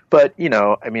 But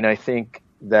I think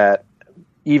that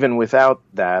even without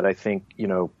that, I think,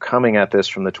 coming at this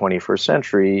from the 21st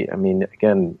century,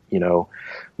 again,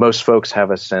 most folks have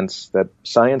a sense that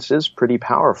science is pretty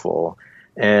powerful,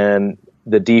 and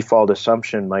the default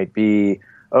assumption might be,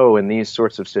 oh, in these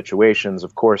sorts of situations,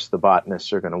 of course, the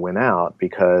botanists are going to win out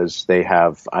because they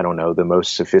have, the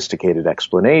most sophisticated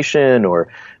explanation,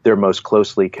 or they're most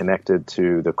closely connected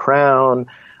to the crown.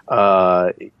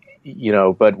 But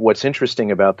what's interesting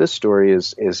about this story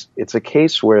is it's a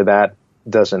case where that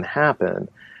doesn't happen.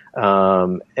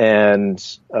 So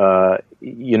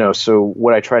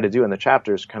what I try to do in the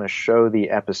chapter is kind of show the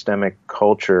epistemic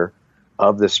culture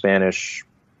of the Spanish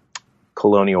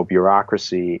colonial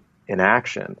bureaucracy in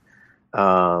action,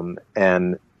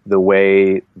 and the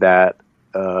way that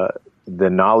the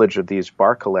knowledge of these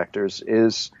bark collectors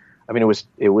is,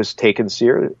 it was taken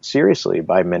seriously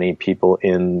by many people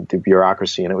in the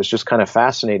bureaucracy, and it was just kind of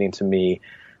fascinating to me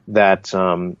that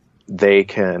they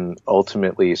can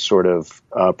ultimately sort of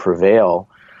prevail,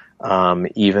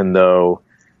 even though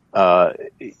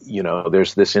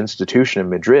there's this institution in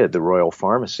Madrid, the Royal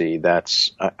Pharmacy,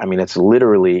 that's it's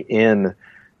literally in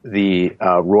the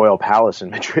Royal Palace in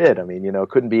Madrid. It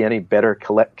couldn't be any better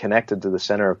connected to the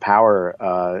center of power,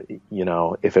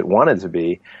 if it wanted to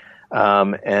be.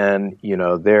 They're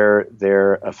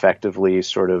effectively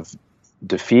sort of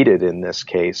defeated in this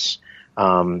case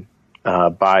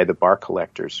by the bark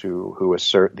collectors who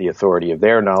assert the authority of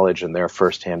their knowledge and their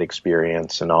firsthand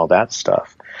experience and all that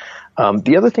stuff.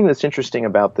 The other thing that's interesting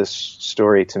about this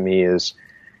story to me is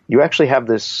you actually have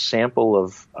this sample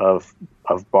of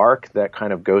bark that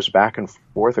kind of goes back and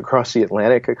forth across the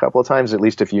Atlantic a couple of times, at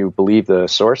least if you believe the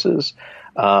sources.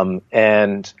 I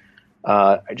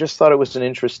just thought it was an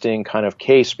interesting kind of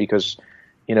case because,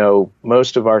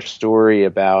 most of our story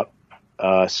about,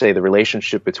 say, the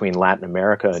relationship between Latin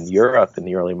America and Europe in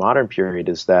the early modern period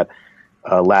is that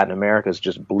Latin America is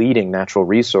just bleeding natural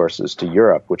resources to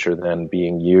Europe, which are then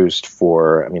being used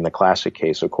for, the classic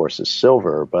case, of course, is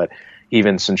silver, but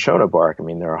even cinchona bark,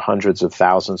 there are hundreds of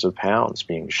thousands of pounds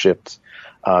being shipped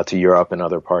to Europe and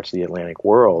other parts of the Atlantic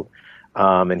world.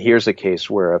 And here's a case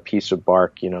where a piece of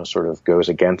bark, sort of goes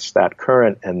against that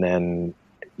current, and then,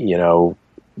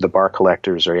 the bark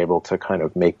collectors are able to kind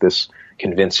of make this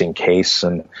convincing case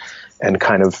and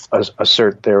kind of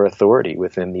assert their authority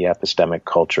within the epistemic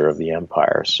culture of the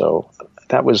empire. So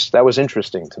that was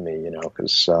interesting to me,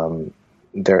 because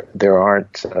there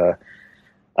aren't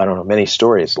many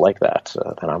stories like that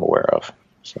that I'm aware of.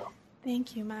 So.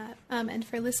 Thank you, Matt. And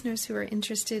for listeners who are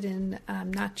interested in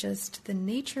not just the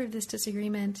nature of this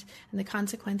disagreement and the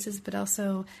consequences, but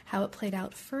also how it played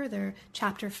out further,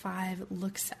 Chapter 5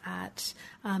 looks at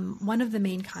one of the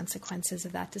main consequences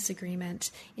of that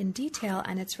disagreement in detail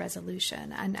and its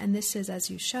resolution. And this is, as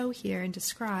you show here and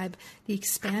describe, the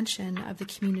expansion of the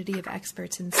community of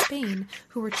experts in Spain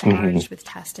who were charged with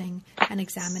testing and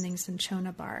examining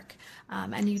cinchona bark.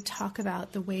 And you talk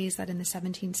about the ways that in the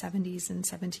 1770s and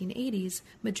 1780s,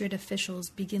 Madrid officials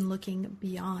begin looking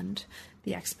beyond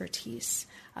the expertise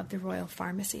of the Royal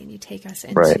Pharmacy, and you take us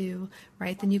into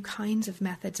the new kinds of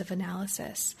methods of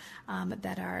analysis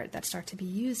that start to be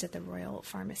used at the Royal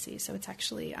Pharmacy. So it's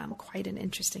actually quite an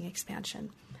interesting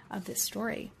expansion of this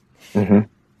story. Mm-hmm.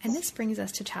 And this brings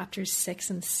us to chapters 6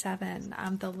 and 7,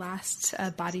 the last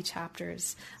body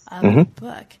chapters of the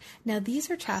book. Now,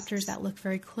 these are chapters that look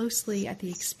very closely at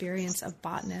the experience of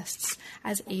botanists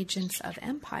as agents of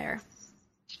empire.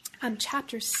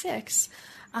 Chapter 6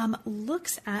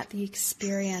 looks at the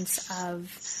experience of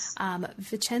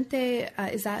Vicente,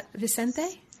 is that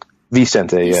Vicente?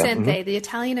 Vicente, yeah. Vicente, the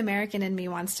Italian American in me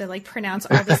wants to like pronounce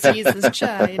all the C's as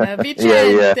cha,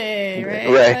 Vicente, right?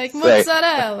 Like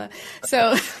mozzarella.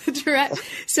 So, in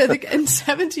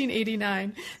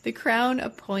 1789, the Crown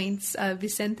appoints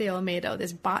Vicente Olmedo,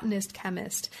 this botanist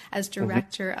chemist, as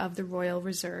director of the Royal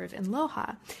Reserve in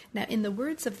Loja. Now, in the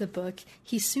words of the book,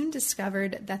 he soon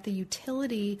discovered that the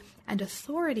utility and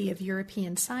authority of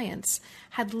European science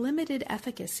had limited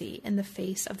efficacy in the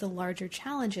face of the larger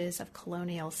challenges of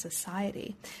colonial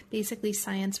society. Basically,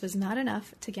 science was not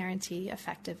enough to guarantee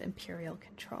effective imperial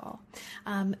control.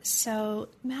 So,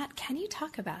 Matt, can you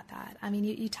talk about that? I mean,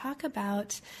 you talk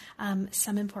about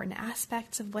some important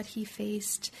aspects of what he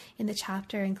faced in the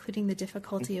chapter, including the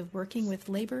difficulty of working with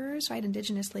laborers, right,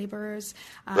 indigenous laborers,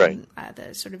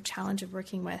 the sort of challenge of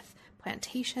working with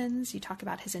plantations. You talk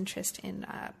about his interest in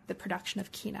the production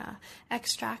of quina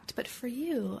extract. But for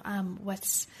you,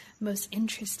 what's most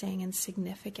interesting and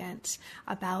significant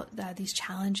about these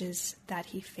challenges that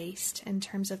he faced in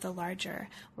terms of the larger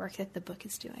work that the book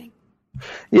is doing?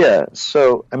 Yeah.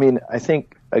 So, I mean, I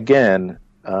think, again,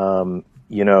 the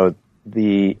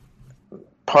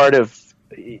part of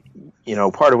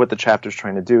what the chapter is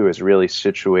trying to do is really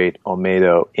situate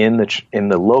Olmedo in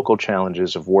the local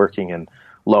challenges of working in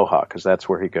Loja, because that's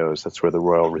where he goes. That's where the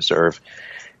Royal Reserve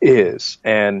is.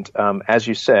 And as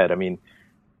you said, I mean,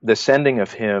 the sending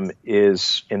of him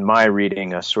is, in my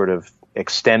reading, a sort of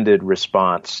extended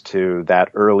response to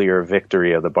that earlier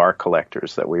victory of the bark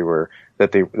collectors that we were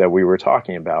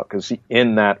talking about. Because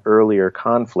in that earlier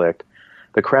conflict,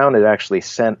 the Crown had actually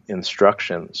sent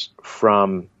instructions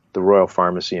from the Royal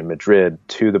Pharmacy in Madrid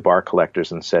to the bark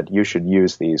collectors and said, you should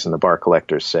use these. And the bark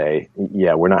collectors say,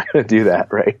 yeah, we're not going to do that,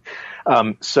 right?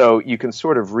 So you can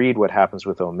sort of read what happens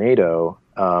with Olmedo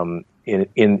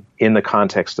in the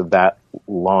context of that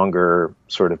longer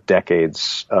sort of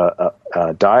decades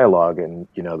dialogue. And,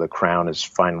 the Crown has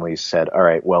finally said, all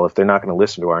right, well, if they're not going to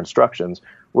listen to our instructions,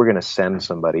 we're going to send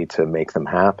somebody to make them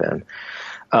happen.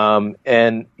 Olmedo,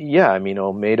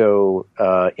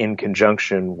 in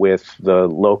conjunction with the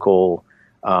local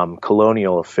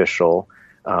colonial official,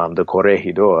 the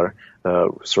corregidor,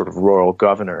 sort of royal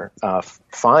governor,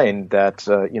 find that,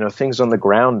 things on the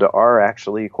ground are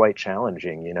actually quite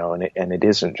challenging, and it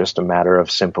isn't just a matter of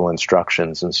simple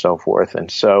instructions and so forth. And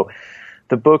so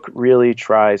the book really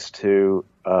tries to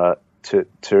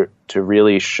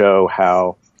really show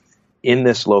how, in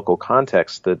this local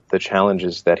context, the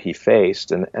challenges that he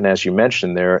faced, and as you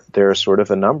mentioned, there are sort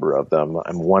of a number of them.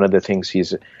 And one of the things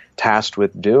he's tasked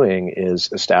with doing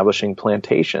is establishing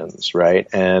plantations, right?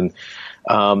 And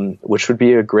which would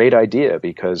be a great idea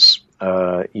because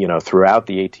throughout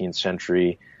the 18th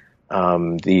century,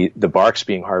 the barks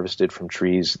being harvested from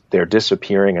trees, they're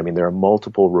disappearing. I mean, there are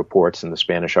multiple reports in the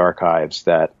Spanish archives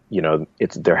that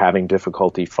they're having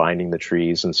difficulty finding the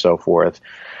trees and so forth.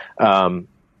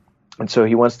 And so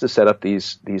he wants to set up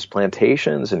these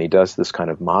plantations, and he does this kind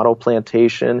of model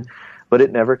plantation, but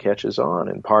it never catches on.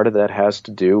 And part of that has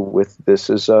to do with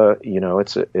this is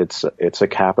it's a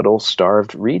capital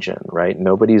starved region, right?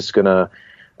 Nobody's going to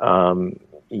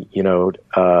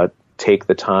take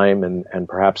the time and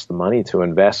perhaps the money to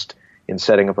invest in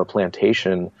setting up a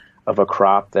plantation of a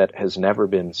crop that has never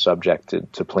been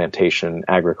subjected to plantation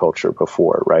agriculture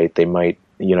before, right? They might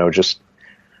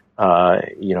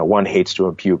one hates to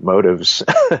impute motives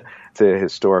to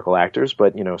historical actors,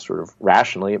 but, sort of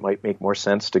rationally, it might make more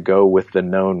sense to go with the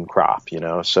known crop,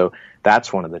 so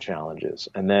that's one of the challenges.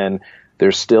 And then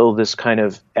there's still this kind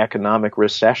of economic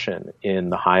recession in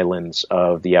the highlands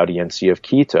of the Audiencia of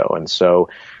Quito. And so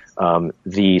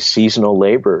the seasonal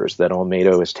laborers that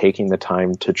Olmedo is taking the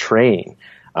time to train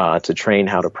how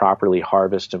to properly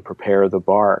harvest and prepare the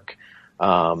bark,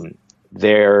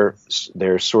 they're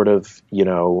sort of,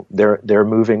 they're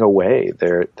moving away.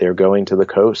 They're going to the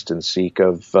coast in seek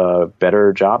of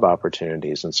better job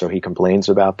opportunities. And so he complains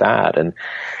about that. And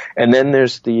then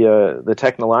there's the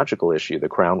technological issue. The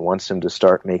Crown wants him to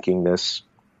start making this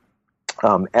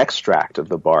extract of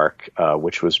the bark,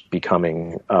 which was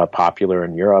becoming popular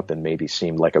in Europe and maybe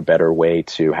seemed like a better way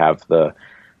to have the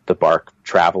bark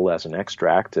travel as an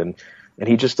extract. And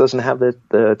he just doesn't have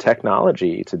the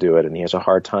technology to do it, and he has a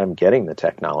hard time getting the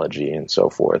technology and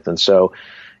so forth. And so,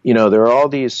 there are all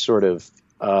these sort of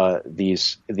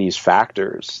these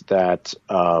factors that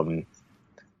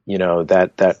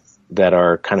that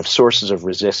are kind of sources of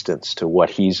resistance to what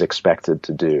he's expected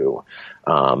to do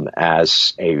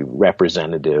as a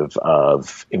representative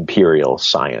of imperial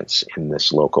science in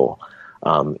this local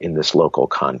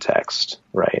context,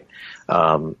 right?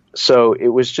 So it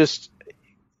was just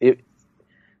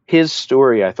his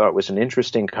story, I thought, was an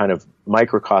interesting kind of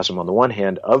microcosm, on the one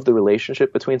hand, of the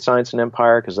relationship between science and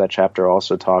empire, because that chapter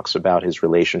also talks about his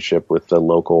relationship with the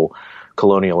local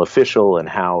colonial official and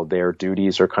how their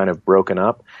duties are kind of broken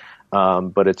up.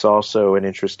 But it's also an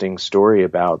interesting story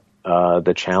about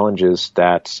the challenges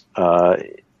that, of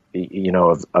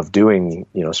doing,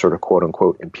 sort of quote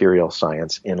unquote imperial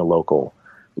science in a local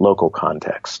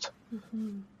context.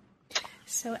 Mm-hmm.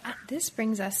 So this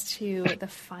brings us to the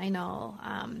final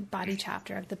body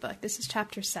chapter of the book. This is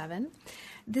chapter 7.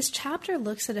 This chapter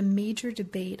looks at a major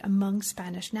debate among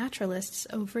Spanish naturalists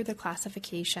over the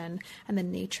classification and the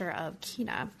nature of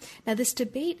quina. Now, this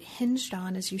debate hinged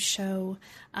on, as you show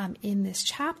in this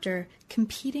chapter,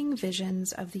 competing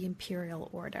visions of the imperial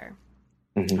order.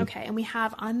 Mm-hmm. Okay, and we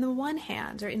have on the one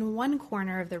hand, or in one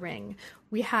corner of the ring,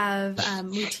 we have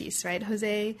Mutis, right?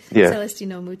 Jose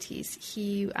Celestino Mutis.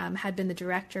 He had been the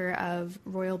director of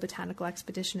Royal Botanical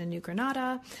Expedition in New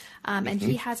Granada, and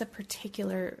he has a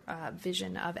particular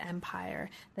vision of empire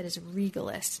that is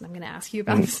regalist, and I'm going to ask you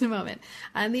about this in a moment.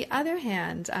 On the other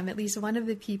hand, at least one of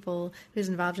the people who's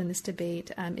involved in this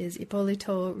debate is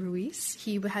Hipólito Ruiz.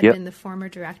 He had been the former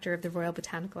director of the Royal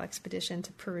Botanical Expedition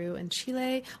to Peru and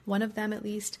Chile, one of them at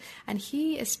least, and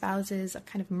he espouses a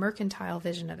kind of mercantile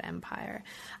vision of empire.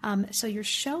 So you're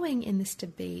showing in this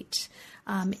debate,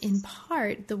 in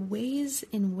part, the ways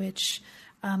in which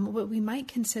what we might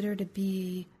consider to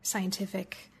be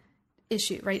scientific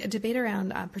issue, right? A debate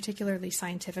around particularly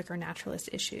scientific or naturalist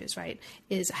issues, right?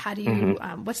 Is how do you,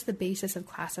 what's the basis of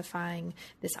classifying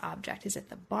this object? Is it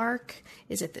the bark?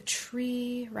 Is it the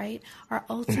tree, right? Are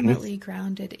ultimately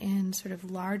grounded in sort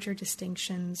of larger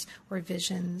distinctions or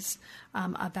visions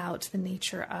about the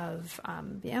nature of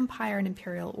the empire and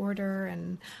imperial order.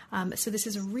 And so this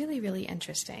is really, really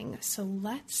interesting. So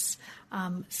let's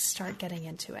start getting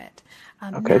into it.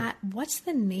 Okay. Matt, what's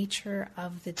the nature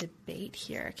of the debate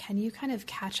here? Can you kind of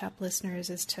catch up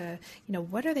listeners as to,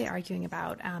 what are they arguing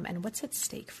about and what's at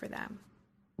stake for them?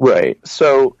 Right.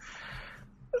 So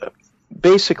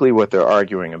basically what they're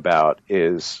arguing about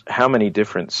is how many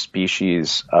different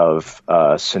species of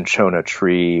cinchona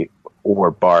tree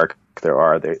or bark there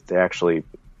are. They actually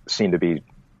seem to be,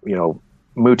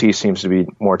 Muti seems to be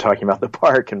more talking about the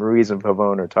bark, and Ruiz and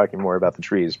Pavone are talking more about the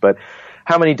trees. But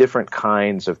how many different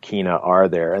kinds of quina are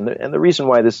there? And the reason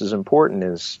why this is important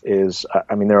is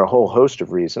there are a whole host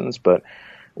of reasons, but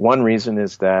one reason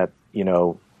is that,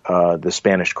 the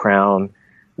Spanish crown,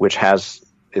 which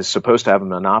is supposed to have a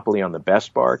monopoly on the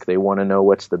best bark. They want to know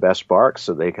what's the best bark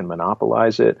so they can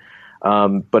monopolize it.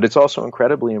 But it's also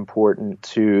incredibly important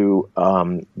to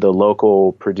the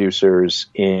local producers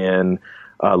in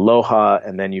Loja,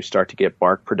 and then you start to get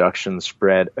bark production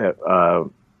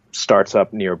starts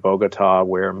up near Bogota,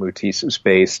 where Mutis is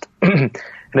based. And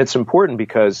it's important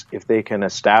because if they can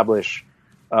establish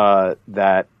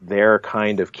that their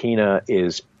kind of quina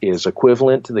is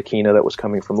equivalent to the quina that was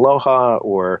coming from Loja,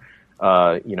 or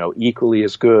equally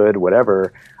as good,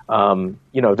 whatever, then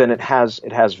it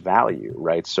has value,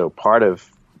 right? So part of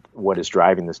what is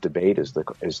driving this debate is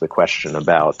the question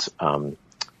about the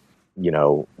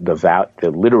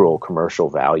literal commercial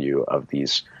value of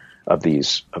these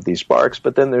barks.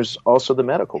 But then there's also the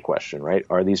medical question, right?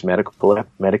 Are these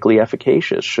medically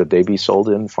efficacious? Should they be sold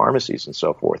in pharmacies and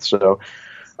so forth? So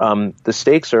the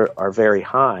stakes are very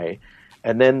high,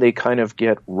 and then they kind of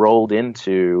get rolled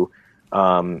into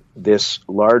this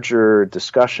larger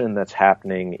discussion that's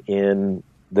happening in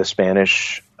the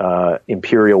Spanish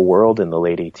imperial world in the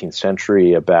late 18th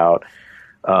century about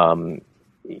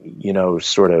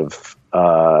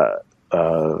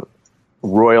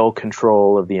royal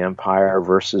control of the empire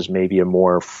versus maybe a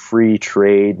more free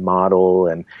trade model.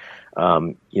 And,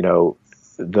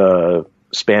 the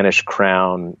Spanish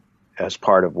crown, as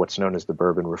part of what's known as the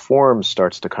Bourbon Reform,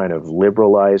 starts to kind of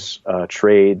liberalize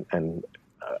trade. And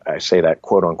I say that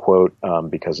quote unquote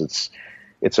because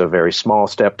it's a very small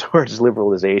step towards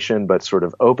liberalization, but sort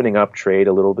of opening up trade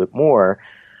a little bit more.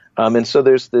 And so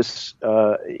there's this,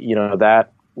 that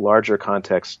larger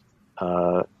context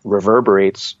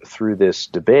reverberates through this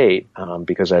debate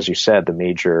because, as you said, the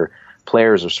major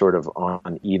players are sort of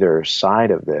on either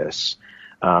side of this.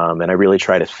 And I really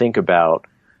try to think about,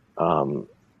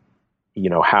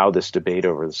 how this debate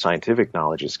over the scientific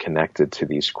knowledge is connected to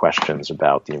these questions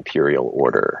about the imperial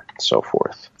order and so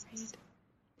forth.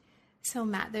 So,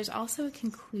 Matt, there's also a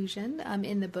conclusion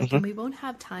in the book, and we won't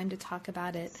have time to talk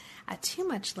about it at too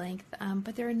much length,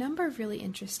 but there are a number of really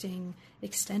interesting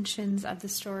extensions of the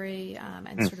story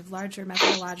and sort of larger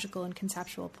methodological and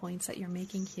conceptual points that you're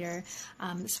making here.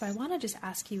 So I want to just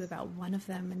ask you about one of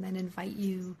them and then invite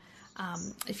you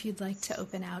If you'd like to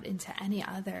open out into any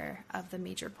other of the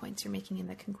major points you're making in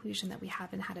the conclusion that we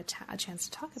haven't had a chance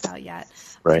to talk about yet,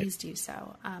 right. Please do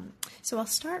so. So I'll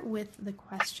start with the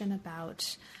question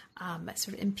about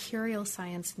sort of imperial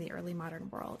science in the early modern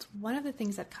world. One of the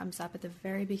things that comes up at the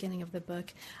very beginning of the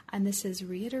book, and this is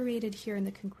reiterated here in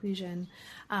the conclusion,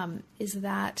 is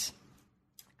that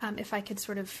if I could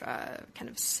sort of kind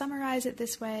of summarize it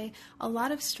this way, a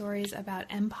lot of stories about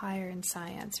empire and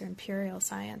science or imperial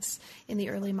science in the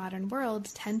early modern world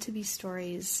tend to be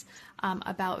stories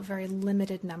about a very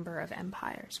limited number of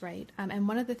empires, right? And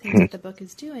one of the things that the book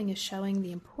is doing is showing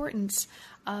the importance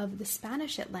of the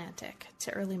Spanish Atlantic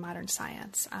to early modern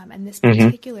science, and this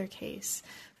particular case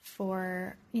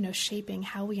for, shaping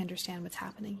how we understand what's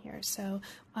happening here. So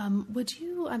would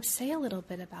you say a little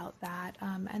bit about that?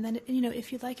 And then,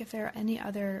 if you'd like, if there are any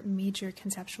other major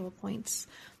conceptual points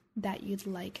that you'd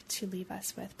like to leave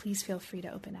us with, please feel free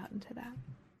to open out into that.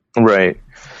 Right.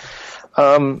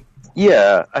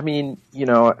 Yeah, I mean,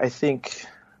 I think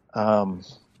one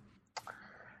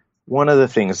of the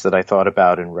things that I thought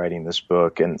about in writing this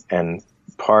book, and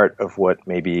part of what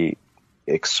maybe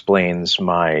explains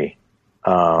my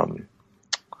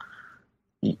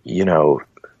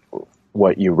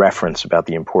what you reference about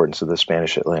the importance of the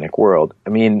Spanish Atlantic world. I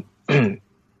mean, there's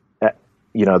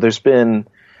been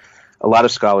a lot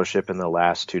of scholarship in the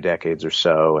last 2 decades or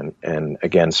so, and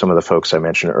again, some of the folks I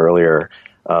mentioned earlier,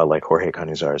 like Jorge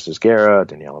Cañizares-Esguerra,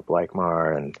 Daniela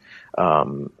Bleikmar, and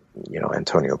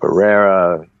Antonio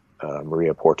Barrera,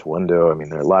 Maria Portuondo. I mean,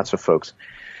 there are lots of folks,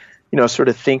 sort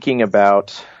of thinking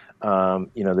about.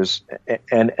 There's,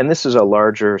 and this is a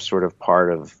larger sort of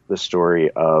part of the story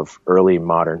of early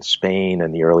modern Spain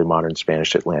and the early modern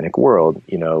Spanish Atlantic world.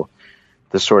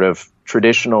 The sort of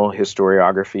traditional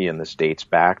historiography, and this dates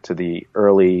back to the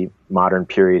early modern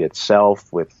period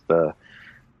itself with the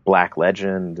Black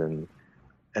Legend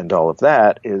and all of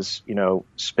that is,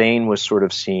 Spain was sort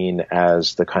of seen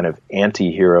as the kind of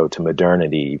anti-hero to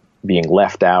modernity, being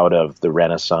left out of the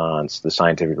Renaissance, the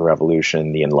scientific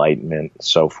revolution, the Enlightenment, and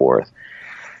so forth.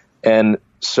 And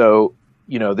so,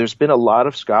 there's been a lot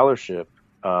of scholarship,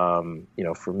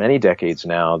 for many decades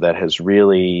now that has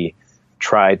really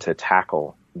tried to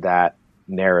tackle that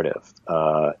narrative,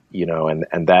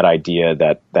 and that idea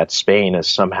that Spain is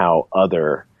somehow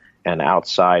other and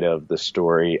outside of the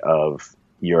story of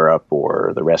Europe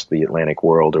or the rest of the Atlantic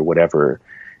world or whatever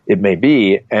it may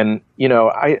be. And,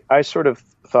 I sort of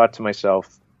thought to myself,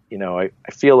 I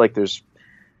feel like there's,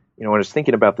 when I was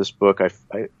thinking about this book,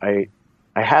 I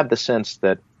had the sense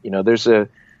that,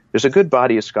 there's a good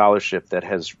body of scholarship that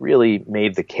has really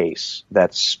made the case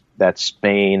that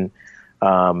Spain,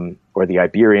 or the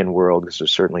Iberian world, because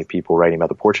there's certainly people writing about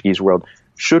the Portuguese world,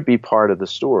 should be part of the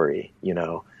story,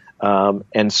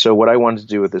 and so what I wanted to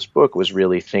do with this book was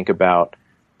really think about,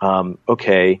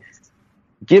 okay,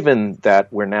 given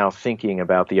that we're now thinking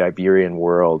about the Iberian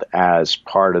world as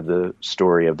part of the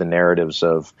story of the narratives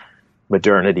of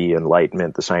modernity,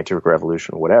 Enlightenment, the scientific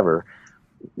revolution, whatever,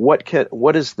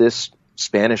 what is this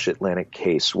Spanish Atlantic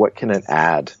case? What can it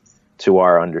add to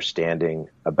our understanding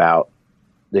about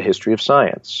the history of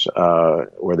science,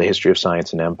 or the history of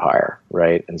science and empire,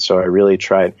 right? And so I really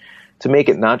tried to make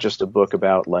it not just a book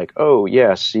about like, oh,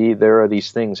 yeah, see, there are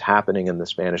these things happening in the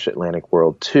Spanish Atlantic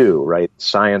world too, right?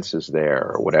 Science is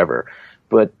there or whatever.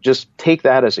 But just take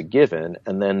that as a given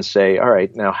and then say, all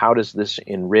right, now how does this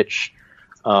enrich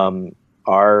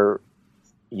our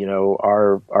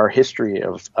history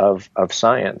of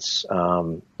science,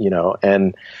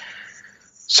 and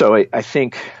so I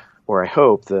think, or I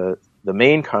hope, the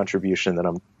main contribution that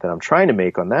I'm trying to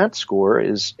make on that score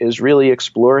is really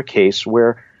explore a case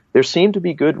where there seem to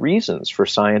be good reasons for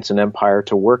science and empire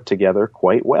to work together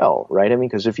quite well, right? I mean,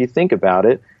 because if you think about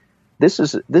it, this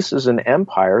is an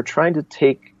empire trying to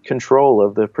take control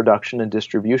of the production and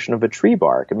distribution of a tree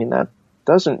bark. I mean, that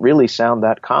doesn't really sound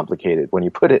that complicated when you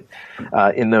put it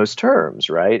in those terms,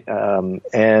 right? But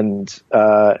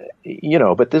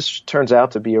this turns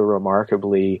out to be a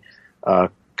remarkably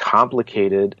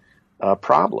complicated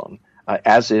problem,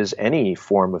 as is any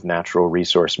form of natural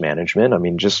resource management. I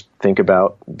mean, just think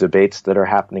about debates that are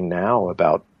happening now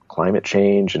about climate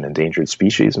change and endangered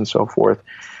species and so forth.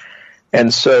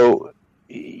 And so,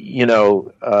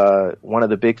 one of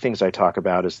the big things I talk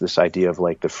about is this idea of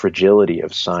like the fragility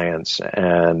of science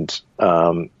and,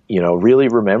 really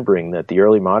remembering that the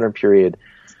early modern period,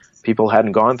 people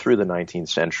hadn't gone through the 19th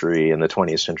century and the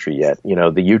 20th century yet.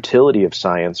 The utility of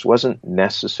science wasn't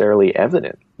necessarily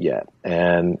evident yet.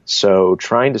 And so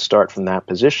trying to start from that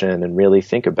position and really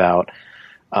think about,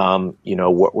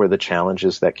 what were the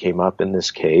challenges that came up in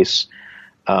this case,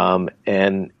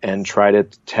 and try to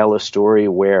tell a story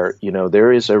where,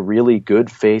 there is a really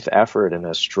good faith effort and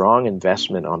a strong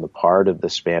investment on the part of the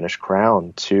Spanish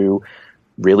crown to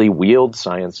really wield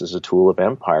science as a tool of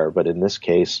empire. But in this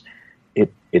case,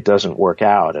 it doesn't work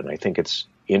out. And I think it's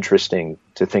interesting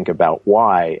to think about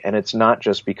why. And it's not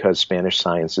just because Spanish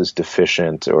science is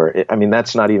deficient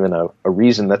that's not even a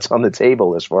reason that's on the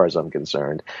table as far as I'm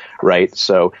concerned, right?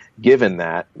 So given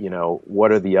that,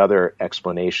 what are the other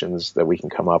explanations that we can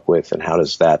come up with, and how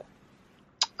does that,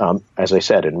 as I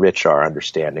said, enrich our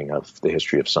understanding of the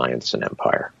history of science and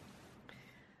empire?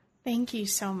 Thank you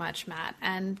so much, Matt.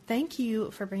 And thank you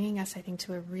for bringing us, I think,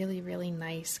 to a really, really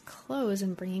nice close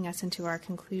and bringing us into our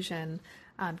conclusion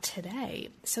today.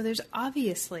 So there's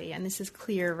obviously, and this is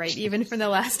clear, right, even from the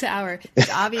last hour, there's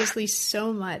obviously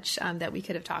so much that we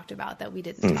could have talked about that we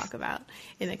didn't talk about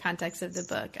in the context of the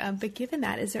book. But given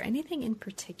that, is there anything in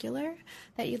particular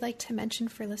that you'd like to mention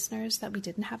for listeners that we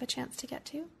didn't have a chance to get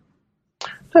to?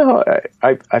 No,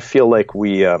 I feel like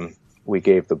we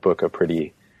gave the book a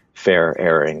pretty fair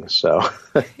airing. So,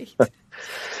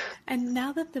 and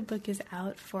now that the book is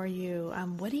out for you,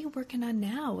 what are you working on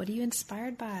now? What are you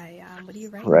inspired by? What are you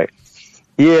writing? Right.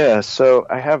 Yeah. So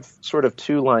I have sort of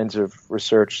two lines of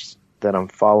research that I'm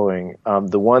following.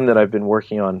 The one that I've been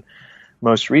working on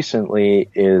most recently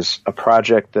is a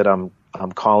project that I'm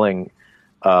calling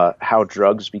How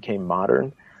Drugs Became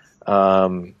Modern,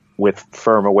 with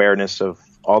firm awareness of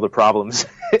all the problems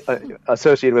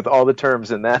associated with all the terms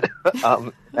in that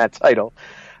that title,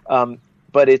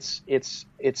 but it's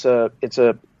a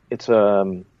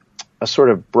sort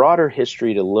of broader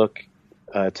history to look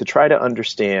to try to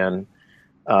understand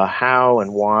how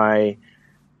and why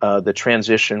the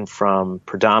transition from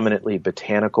predominantly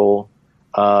botanical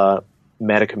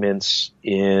medicaments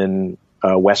in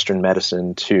Western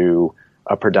medicine to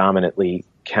a predominantly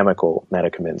chemical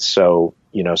medicaments. So,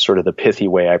 sort of the pithy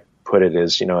way I put it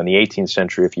is, in the 18th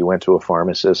century, if you went to a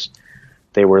pharmacist,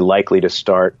 they were likely to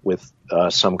start with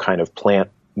some kind of plant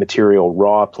material,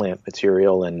 raw plant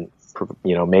material, and,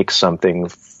 make something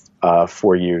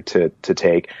for you to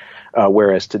take.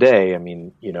 Whereas today,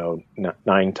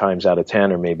 9 times out of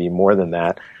 10, or maybe more than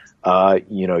that,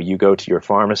 you go to your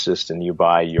pharmacist and you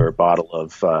buy your bottle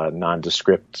of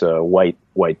nondescript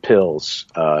white pills,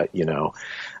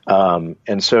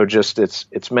 and so just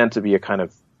it's meant to be a kind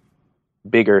of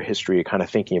bigger history, kind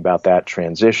of thinking about that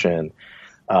transition.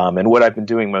 And what I've been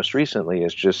doing most recently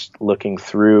is just looking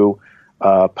through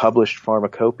published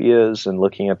pharmacopoeias and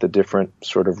looking at the different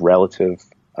sort of relative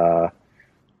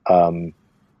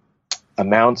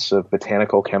amounts of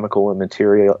botanical, chemical, and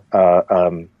material,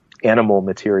 animal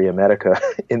materia medica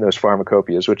in those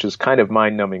pharmacopoeias, which is kind of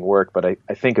mind-numbing work, but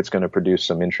I think it's going to produce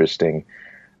some interesting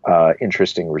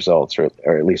results, or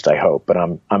at least I hope. But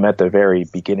I'm at the very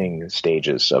beginning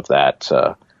stages of that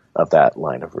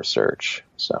line of research.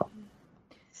 So.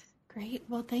 Great.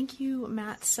 Well, thank you,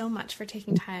 Matt, so much for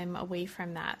taking time away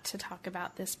from that to talk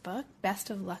about this book. Best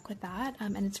of luck with that.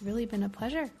 And it's really been a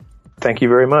pleasure. Thank you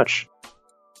very much.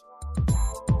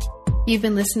 You've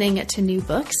been listening to New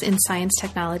Books in Science,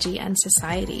 Technology, and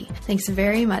Society. Thanks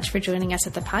very much for joining us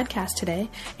at the podcast today,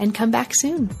 and come back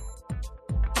soon.